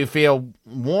 Does it make you feel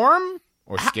warm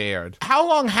or scared? How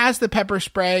long has the pepper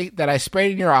spray that I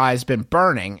sprayed in your eyes been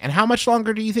burning, and how much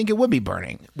longer do you think it would be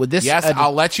burning? Would this? Yes,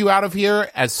 I'll let you out of here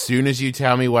as soon as you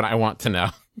tell me what I want to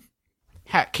know.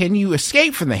 Can you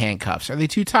escape from the handcuffs? Are they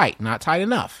too tight? Not tight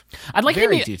enough. I'd like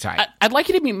Very you to too tight. I'd like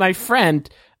you to meet my friend,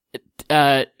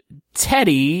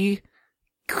 Teddy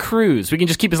Cruz. We can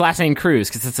just keep his last name Cruz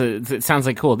because it sounds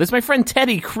like cool. This is my friend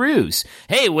Teddy Cruz.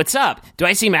 Hey, what's up? Do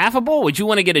I seem affable? Would you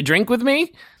want to get a drink with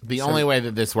me? The only way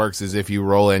that this works is if you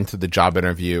roll into the job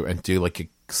interview and do like a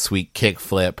sweet kick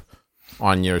flip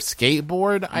on your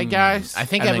skateboard, I guess. I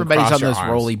think and then everybody's cross on your those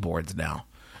arms. rolly boards now.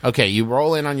 Okay, you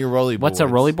roll in on your rolly board. What's a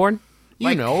rolly board?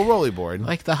 You know, a rolly board.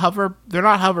 Like the hover, they're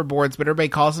not hoverboards, but everybody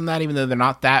calls them that, even though they're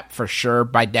not that for sure.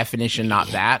 By definition, not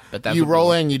that. But that's you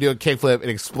roll in, you do a kickflip, it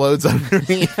explodes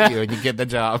underneath you, and you get the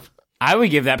job. I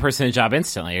would give that person a job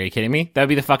instantly. Are you kidding me? That would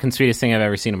be the fucking sweetest thing I've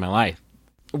ever seen in my life.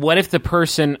 What if the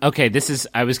person... Okay,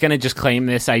 I was going to just claim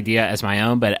this idea as my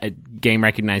own, but a game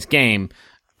recognized game,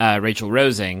 Rachel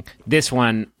Rosing. This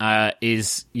one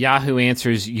is Yahoo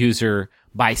Answers user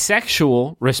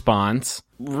bisexual response.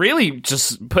 Really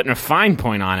just putting a fine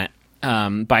point on it.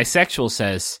 Bisexual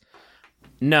says,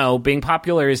 no, being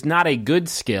popular is not a good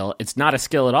skill. It's not a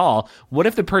skill at all. What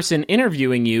if the person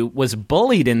interviewing you was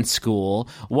bullied in school?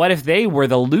 What if they were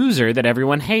the loser that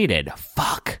everyone hated?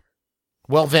 Fuck.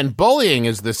 Well, then bullying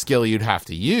is the skill you'd have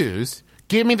to use.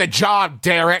 Give me the job,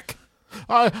 Derek.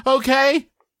 Okay.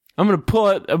 I'm gonna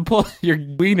pull your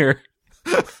wiener.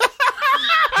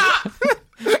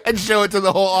 And show it to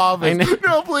the whole office.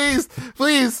 No,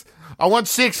 please. I want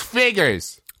 6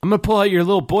 figures. I'm gonna pull out your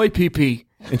little boy pee-pee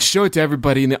and show it to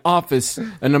everybody in the office,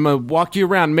 and I'm gonna walk you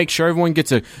around and make sure everyone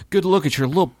gets a good look at your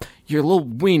little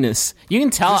weenus. You can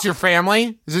tell. Is this your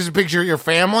family? Is this a picture of your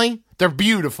family? They're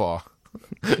beautiful.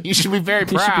 You should be very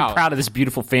proud. You should be proud of this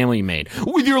beautiful family you made.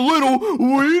 With your little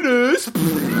weenus.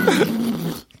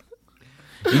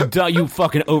 You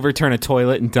fucking overturn a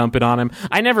toilet and dump it on him.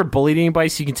 I never bullied anybody,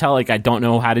 so you can tell, like, I don't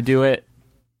know how to do it.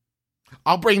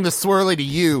 I'll bring the swirly to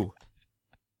you.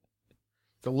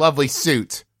 The lovely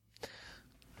suit.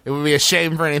 It would be a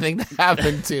shame for anything to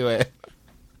happen to it.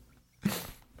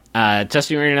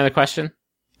 Justin, you ready another question?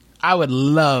 I would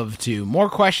love to. More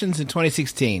questions in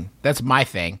 2016. That's my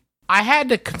thing. I had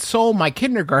to console my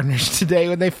kindergartners today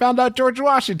when they found out George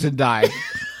Washington died.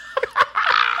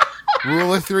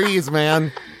 Rule of threes,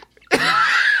 man.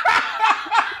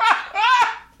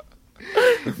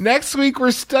 Next week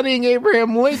we're studying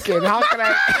Abraham Lincoln. How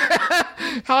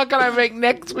can I make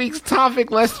next week's topic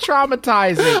less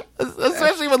traumatizing?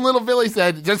 Especially when little Billy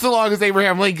said, just so long as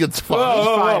Abraham Lincoln's fine.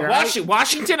 Whoa. Right?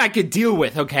 Washington I could deal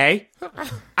with, okay?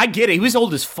 I get it. He was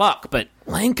old as fuck, but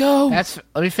Lincoln? Let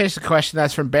me finish the question.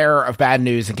 That's from Bearer of Bad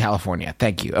News in California.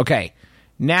 Thank you. Okay.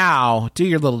 Now, do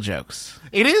your little jokes.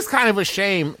 It is kind of a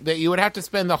shame that you would have to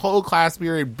spend the whole class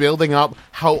period building up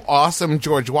how awesome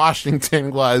George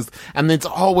Washington was, and it's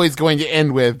always going to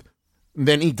end with,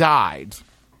 then he died.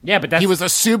 Yeah, but he was a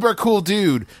super cool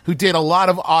dude who did a lot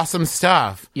of awesome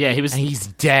stuff. Yeah, he was. And he's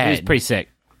dead. He was pretty sick.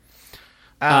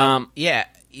 Yeah,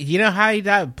 you know how he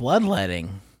died?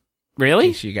 Bloodletting.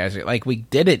 Really? You guys are like, we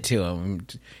did it to him.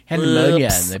 Had pneumonia,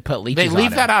 and they put leeches on him. They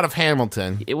leave that out of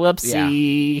Hamilton.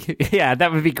 Whoopsie. Yeah,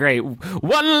 that would be great.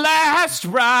 One last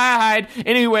ride.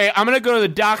 Anyway, I'm gonna go to the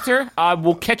doctor.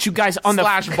 We'll catch you guys on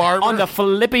the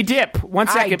flippy dip. 1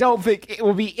 second. I don't think it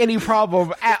will be any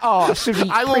problem at all.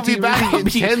 I will be back in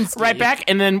 10 right back,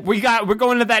 and then we're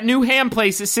going to that new ham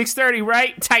place at 6:30.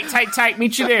 Right? Tight.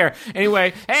 Meet you there.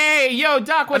 Anyway, hey, yo,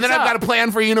 Doc, what's up? And then I've got a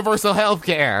plan for universal health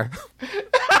care.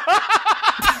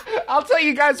 I'll tell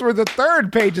you guys where the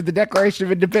third page of the Declaration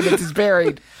of Independence is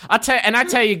buried. I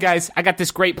tell you guys, I got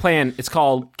this great plan. It's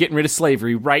called Getting Rid of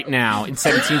Slavery right now in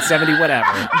 1770, whatever.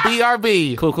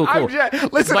 BRB. Cool.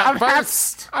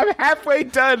 I'm halfway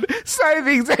done signing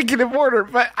the executive order,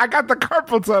 but I got the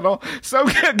carpal tunnel, so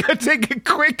I'm going to take a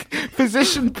quick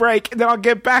physician break, and then I'll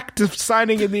get back to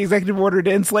signing in the executive order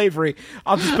to end slavery.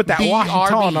 I'll just put that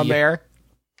Washington on there.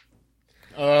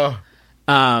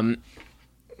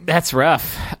 That's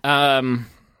rough.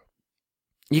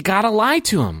 You gotta lie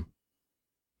to him.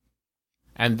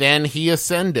 And then he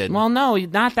ascended. Well, no,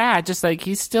 not that. Just like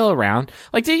he's still around.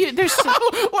 Like, there's. Wait,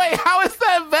 how is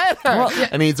that better? Well, yeah.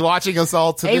 And he's watching us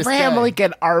all to Abraham this day.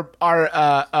 Lincoln, our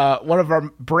one of our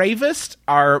bravest,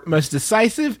 our most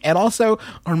decisive, and also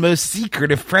our most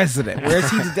secretive president. Where is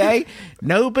he today?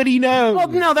 Nobody knows. Well,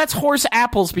 no, that's horse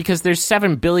apples because there's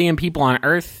 7 billion people on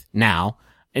Earth now.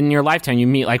 In your lifetime, you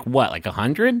meet like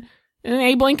 100? And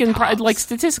Abe Lincoln,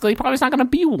 statistically, probably is not going to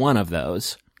be one of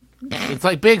those. It's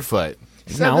like Bigfoot.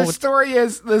 So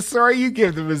the story you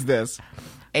give them is this.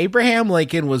 Abraham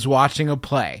Lincoln was watching a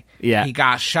play. Yeah. He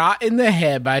got shot in the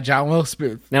head by John Wilkes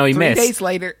Booth. No, he missed. 3 days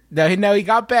later, no, he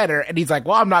got better, and he's like,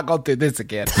 well, I'm not going through this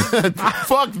again.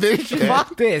 Fuck this shit.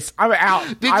 Fuck this. I'm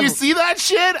out. Did you see that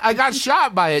shit? I got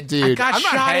shot by it, dude. I got I'm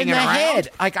not shot in hanging the around. head.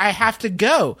 Like, I have to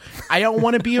go. I don't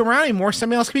want to be around anymore.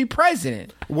 Somebody else can be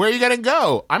president. Where are you going to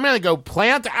go? I'm going to go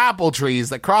plant apple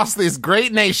trees across this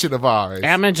great nation of ours. And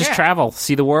I'm going to just travel,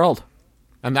 see the world.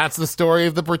 And that's the story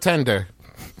of the pretender.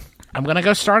 I'm going to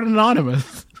go start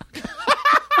Anonymous.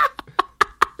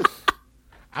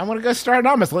 I want to go start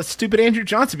Anonymous. Let stupid Andrew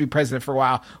Johnson be president for a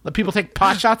while. Let people take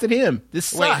pot shots at him. This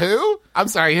sucks. Wait, who? I'm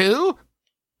sorry, who?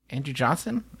 Andrew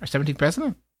Johnson, our 17th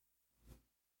president.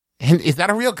 And is that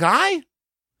a real guy?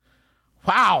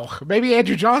 Wow. Maybe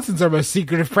Andrew Johnson's our most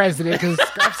secretive president because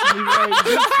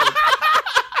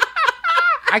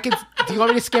do you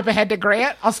want me to skip ahead to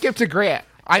Grant? I'll skip to Grant.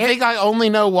 I think I only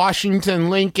know Washington,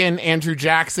 Lincoln, Andrew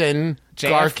Jackson, JFK.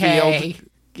 Garfield.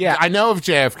 Yeah. I know of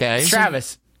JFK.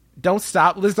 Travis, don't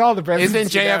stop. List all the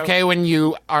presidents. Isn't JFK when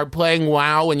you are playing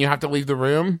WoW when you have to leave the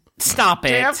room? Stop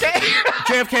it. JFK?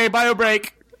 JFK, bio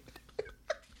break.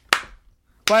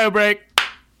 Bio break.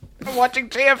 I'm watching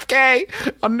JFK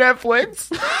on Netflix.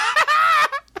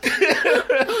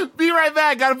 Be right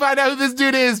back. Gotta find out who this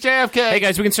dude is. JFK. Hey,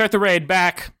 guys, we can start the raid.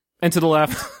 Back and to the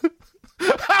left.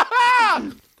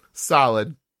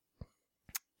 Solid.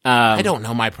 I don't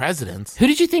know my presidents. Who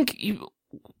did you think...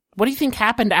 What do you think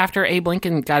happened after Abe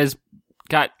Lincoln got...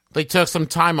 They took some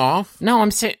time off? No,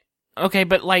 I'm saying... Okay,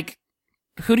 but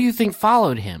who do you think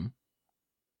followed him?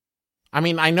 I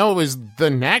mean, I know it was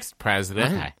the next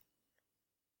president. Okay.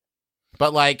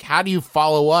 But, how do you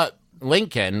follow up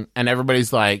Lincoln and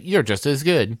everybody's like, you're just as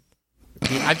good?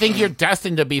 I think you're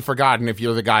destined to be forgotten if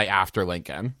you're the guy after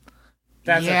Lincoln.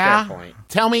 That's a fair point.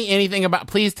 Tell me anything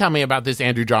please tell me about this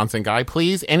Andrew Johnson guy,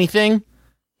 please. Anything?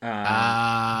 He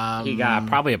got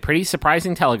probably a pretty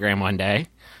surprising telegram one day.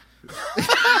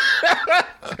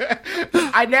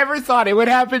 I never thought it would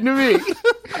happen to me.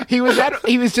 He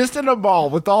was just in a mall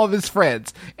with all of his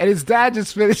friends, and his dad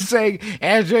just finished saying,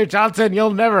 Andrew Johnson,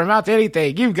 you'll never amount to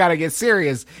anything. You've got to get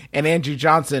serious. And Andrew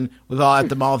Johnson was all at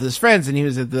the mall with his friends, and he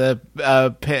was at the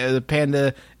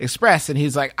Panda Express, and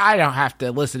he's like, I don't have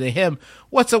to listen to him.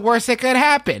 What's the worst that could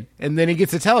happen? And then he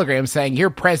gets a telegram saying, you're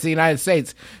president of the United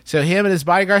States. So him and his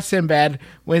bodyguard Sinbad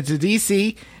went to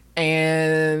D.C.,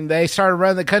 and they started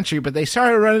running the country, but they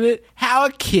started running it how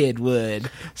a kid would.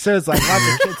 So it's like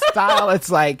lots of kid style. It's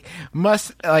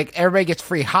everybody gets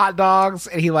free hot dogs,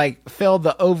 and he filled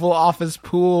the Oval Office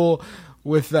pool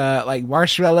with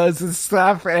marshmallows and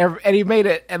stuff, and he made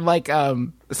it, and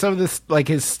some of this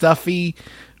his stuffy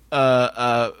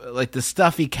the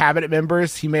stuffy cabinet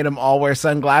members, he made them all wear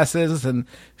sunglasses and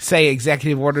say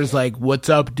executive orders like "What's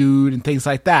up, dude?" and things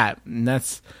like that. And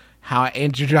that's how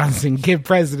Andrew Johnson, kid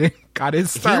president, got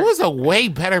his start. He was a way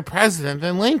better president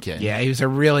than Lincoln. Yeah, he was a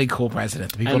really cool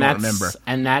president. People don't remember.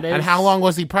 And how long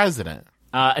was he president?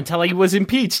 Until he was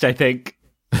impeached, I think.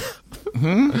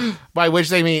 By which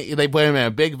they mean they put him in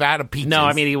a big vat of peaches. No,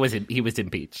 I mean he was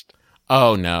impeached.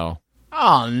 Oh no.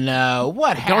 Oh no!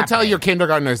 What happened? Don't tell your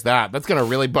kindergartners that. That's gonna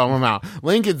really bum them out.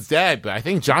 Lincoln's dead, but I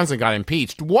think Johnson got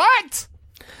impeached. What?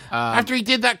 After he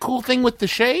did that cool thing with the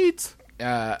shades?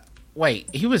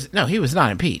 Wait, he was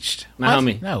not impeached. My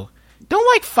homie. No.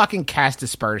 Don't fucking cast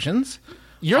aspersions.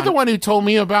 You're the one who told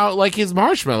me about his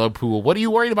marshmallow pool. What are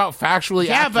you worried about factually?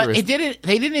 Yeah, but they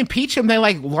didn't impeach him. They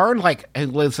learned hey,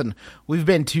 listen, we've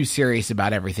been too serious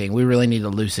about everything. We really need to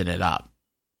loosen it up.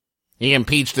 He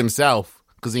impeached himself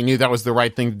because he knew that was the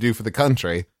right thing to do for the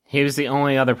country. He was the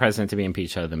only other president to be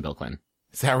impeached other than Bill Clinton.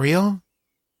 Is that real?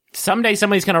 Someday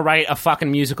somebody's going to write a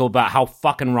fucking musical about how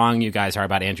fucking wrong you guys are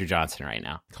about Andrew Johnson right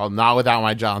now. Called Not Without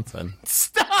My Johnson.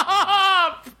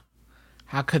 Stop!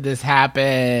 How could this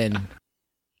happen?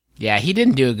 Yeah, he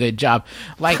didn't do a good job.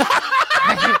 Like,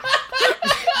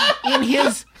 in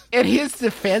his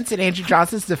defense, in Andrew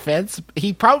Johnson's defense,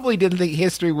 he probably didn't think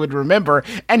history would remember.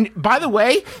 And by the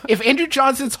way, if Andrew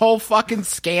Johnson's whole fucking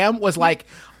scam was like,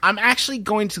 I'm actually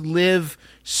going to live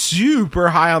super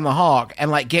high on the hog and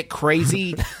like get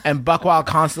crazy and buck wild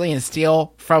constantly and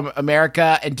steal from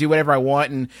America and do whatever I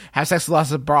want and have sex with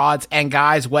lots of broads and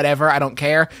guys, whatever, I don't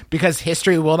care, because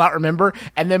history will not remember.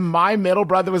 And then my middle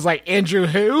brother was like, Andrew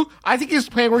who? I think his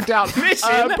plan worked out perfectly.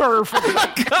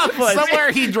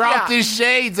 Somewhere he dropped his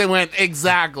shades and went,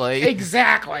 exactly.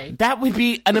 That would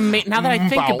be an amazing, now that I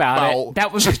think about it,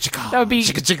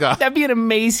 that'd be an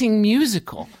amazing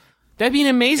musical. That'd be an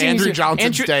amazing Andrew musical.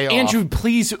 Johnson's Day Off. Andrew,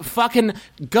 please fucking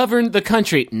govern the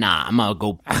country. I'm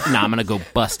gonna go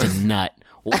bust a nut.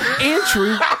 Well,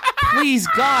 Andrew, please,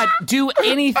 God, do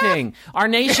anything. Our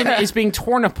nation is being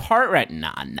torn apart right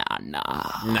now. Nah.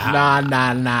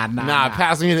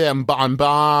 Pass me them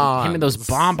bonbons. Give me those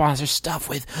bonbons are stuffed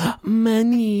with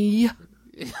money.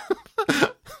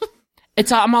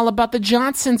 I'm all about the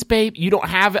Johnsons, babe. You don't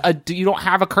have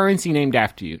a currency named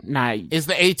after you. Nah. Is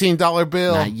the $18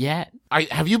 bill? Not yet.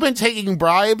 Have you been taking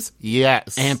bribes?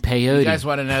 Yes. And peyote. You guys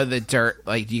want to know the dirt?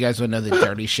 Like, do you guys want to know the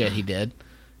dirty shit he did?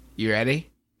 You ready?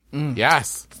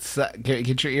 Yes. So,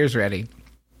 get your ears ready,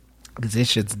 because this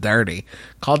shit's dirty.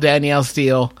 Call Danielle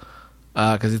Steele,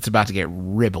 because it's about to get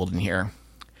ribbled in here.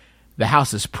 The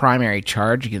House's primary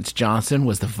charge against Johnson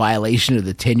was the violation of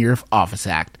the Tenure of Office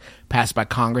Act, passed by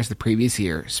Congress the previous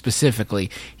year. Specifically,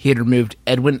 he had removed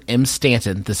Edwin M.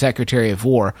 Stanton, the Secretary of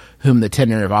War, whom the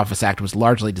Tenure of Office Act was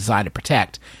largely designed to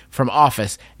protect, from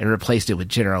office and replaced it with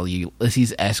General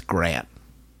Ulysses S. Grant.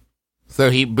 So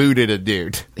he booted a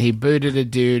dude. He booted a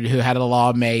dude who had a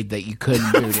law made that you couldn't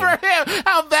boot For him,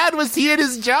 how bad was he at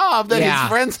his job that his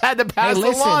friends had to pass the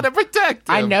law to protect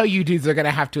him? I know you dudes are going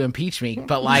to have to impeach me,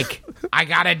 but like, I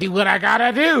got to do what I got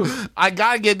to do. I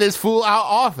got to get this fool out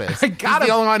of office. He's the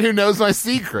only one who knows my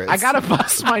secrets. I got to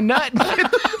bust my nut.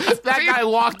 That guy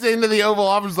walked into the Oval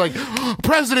Office like,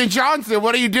 President Johnson,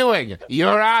 what are you doing?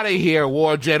 You're out of here,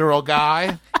 war general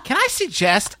guy. Can I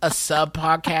suggest a sub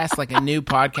podcast, like a new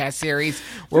podcast series,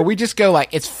 where we just go like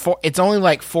it's only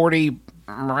like 40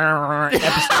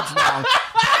 episodes long.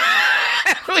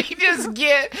 We just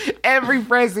get every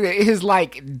president is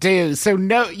like, dude. So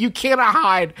no, you cannot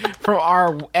hide from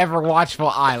our ever watchful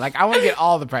eye. Like, I want to get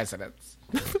all the presidents.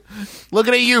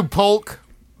 Looking at you, Polk.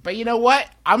 But you know what?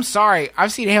 I'm sorry.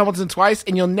 I've seen Hamilton twice,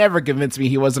 and you'll never convince me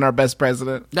he wasn't our best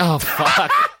president. Oh,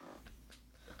 fuck.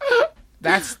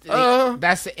 That's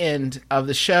the end of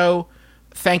the show.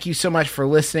 Thank you so much for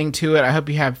listening to it. I hope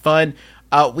you have fun.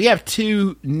 We have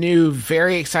two new,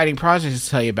 very exciting projects to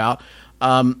tell you about.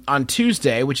 On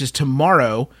Tuesday, which is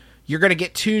tomorrow, you're going to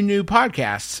get two new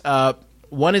podcasts.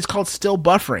 One is called Still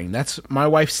Buffering. That's my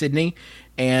wife, Sydney,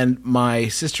 and my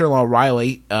sister-in-law,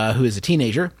 Riley, who is a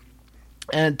teenager,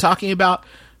 and talking about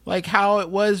like how it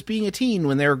was being a teen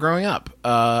when they were growing up,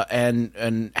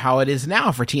 and how it is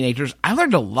now for teenagers. I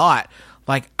learned a lot.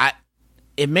 Like,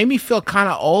 it made me feel kind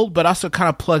of old, but also kind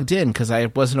of plugged in, because I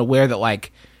wasn't aware that,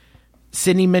 like,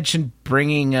 Sydney mentioned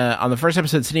bringing, on the first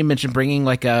episode, Sydney mentioned bringing,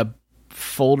 like, a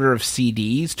folder of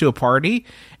CDs to a party,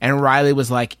 and Riley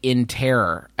was, like, in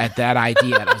terror at that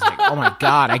idea. And I was like, oh my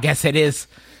God, I guess it is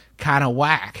kind of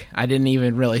whack. I didn't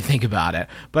even really think about it.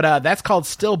 But that's called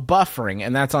Still Buffering,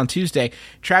 and that's on Tuesday.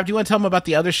 Trav, do you want to tell them about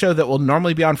the other show that will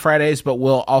normally be on Fridays, but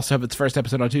will also have its first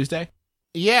episode on Tuesday?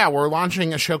 Yeah, we're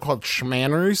launching a show called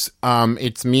Schmanners.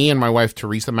 It's me and my wife,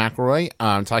 Teresa McElroy,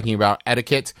 talking about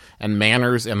etiquette and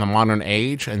manners in the modern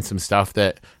age, and some stuff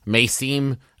that may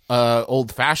seem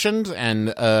old-fashioned and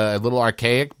a little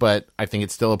archaic, but I think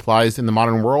it still applies in the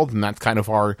modern world, and that's kind of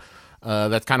our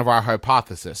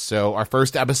hypothesis. So our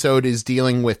first episode is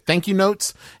dealing with thank you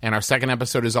notes, and our second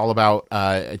episode is all about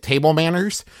table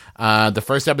manners. The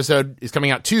first episode is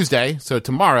coming out Tuesday, so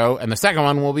tomorrow, and the second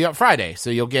one will be up Friday. So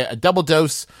you'll get a double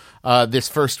dose this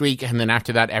first week, and then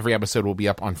after that, every episode will be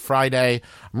up on Friday.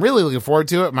 I'm really looking forward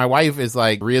to it. My wife is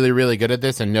like really, really good at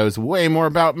this and knows way more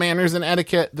about manners and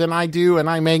etiquette than I do, and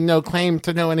I make no claim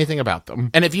to know anything about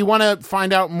them. And if you want to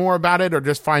find out more about it or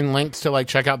just find links to like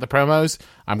check out the promos,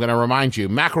 I'm going to remind you,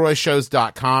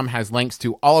 McElroyShows.com has links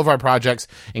to all of our projects,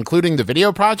 including the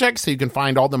video projects, so you can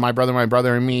find all the My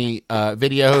Brother and Me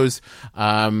videos,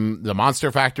 the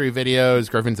Monster Factory videos,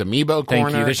 Griffin's Amiibo Corner.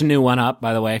 Thank you. There's a new one up,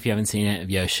 by the way, if you haven't seen it,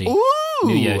 of Yoshi. Ooh!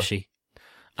 New Yoshi.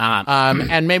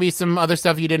 And maybe some other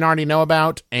stuff you didn't already know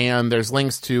about. And there's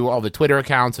links to all the Twitter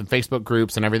accounts and Facebook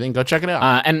groups and everything. Go check it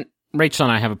out. And Rachel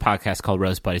and I have a podcast called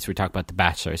Rose Buddies where we talk about The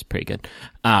Bachelor. It's pretty good.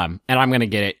 And I'm going to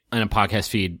get it in a podcast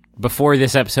feed before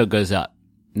this episode goes up.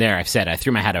 There, I've said it. I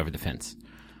threw my hat over the fence.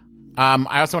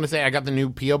 I also want to say I got the new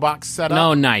P.O. Box set up.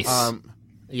 Oh, nice.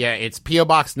 Yeah, it's P.O.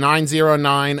 Box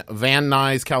 909, Van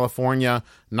Nuys, California,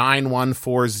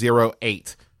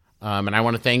 91408. And I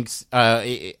want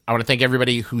to thank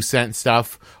everybody who sent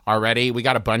stuff already. We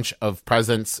got a bunch of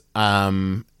presents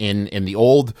in the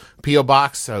old P.O.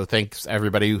 Box, so thanks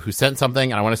everybody who sent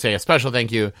something. And I want to say a special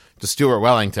thank you to Stuart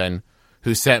Wellington,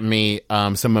 who sent me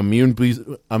some immune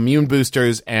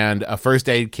boosters and a first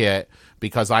aid kit,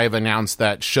 because I have announced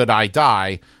that should I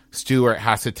die, Stuart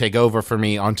has to take over for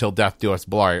me until death do us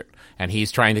part, and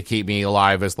he's trying to keep me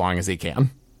alive as long as he can.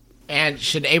 And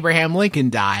should Abraham Lincoln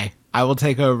die, I will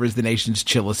take over as the nation's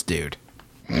chillest dude.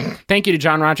 Thank you to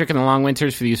John Roderick and the Long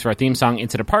Winters for the use of our theme song,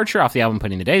 Into Departure, off the album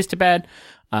Putting the Days to Bed.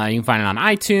 You can find it on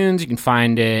iTunes. You can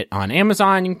find it on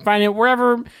Amazon. You can find it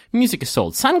wherever music is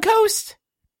sold. Suncoast?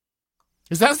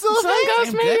 Is that still a thing?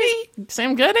 Suncoast, maybe?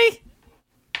 Sam Goody?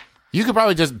 You could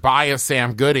probably just buy a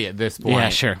Sam Goody at this point. Yeah,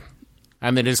 sure.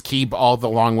 And then just keep all the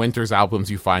Long Winters albums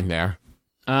you find there.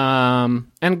 And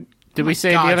did we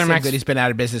say the other Sam Max? Goody's been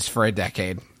out of business for a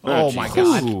decade. Oh my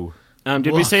God.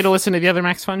 Did we say to listen to the other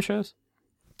Max Fun shows?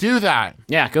 Do that.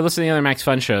 Yeah, go listen to the other Max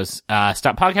Fun shows.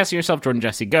 Stop Podcasting Yourself, Jordan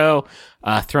Jesse Go,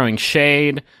 Throwing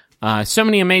Shade. So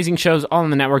many amazing shows all on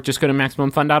the network. Just go to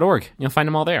MaximumFun.org. You'll find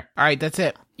them all there. All right, that's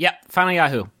it. Yep, Final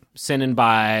Yahoo. Sent in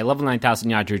by Level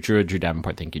 9000 Yadrew, Drew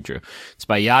Davenport. Thank you, Drew. It's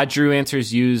by Yadrew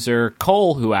Answers user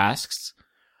Cole, who asks,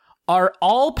 are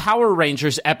all Power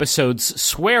Rangers episodes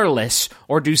swearless,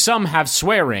 or do some have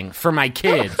swearing for my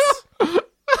kids? God,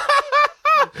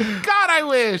 I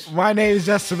wish. My name is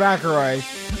Justin McElroy.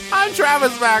 I'm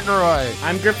Travis McElroy.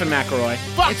 I'm Griffin McElroy.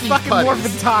 It's fucking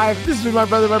morphin' time. This is my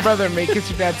brother, and me. Kiss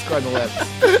your dad's square on the lips.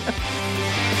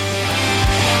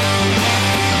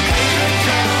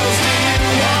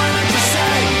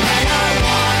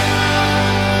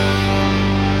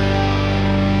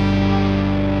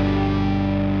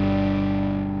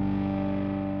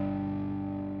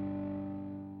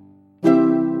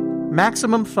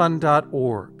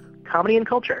 MaximumFun.org. Comedy and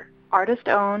culture. Artist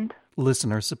owned.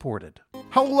 Listener supported.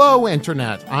 Hello,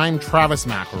 Internet. I'm Travis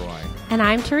McElroy. And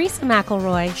I'm Teresa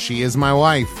McElroy. She is my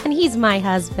wife. And he's my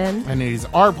husband. And it is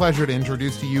our pleasure to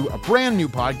introduce to you a brand new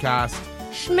podcast,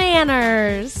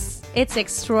 Schmanners. It's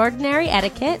extraordinary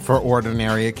etiquette for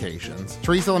ordinary occasions.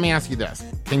 Teresa, let me ask you this.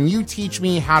 Can you teach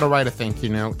me how to write a thank you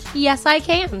note? Yes, I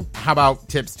can. How about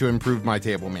tips to improve my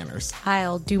table manners?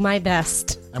 I'll do my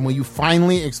best. And will you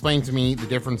finally explain to me the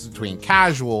difference between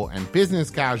casual and business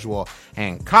casual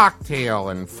and cocktail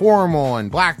and formal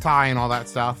and black tie and all that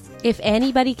stuff? If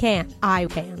anybody can, I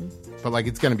can. But,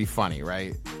 it's going to be funny,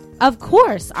 right? Of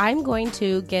course, I'm going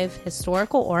to give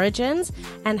historical origins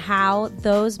and how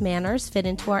those manners fit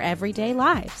into our everyday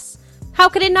lives. How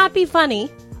could it not be funny?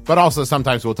 But also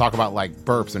sometimes we'll talk about,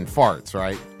 burps and farts,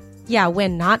 right? Yeah,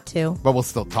 when not to. But we'll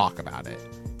still talk about it.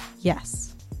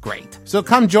 Yes. Great. So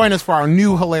come join us for our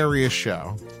new hilarious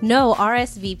show. No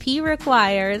RSVP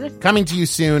required. Coming to you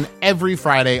soon every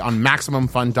Friday on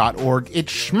MaximumFun.org.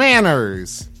 It's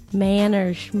Schmanners.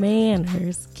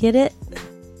 Manners. Get it?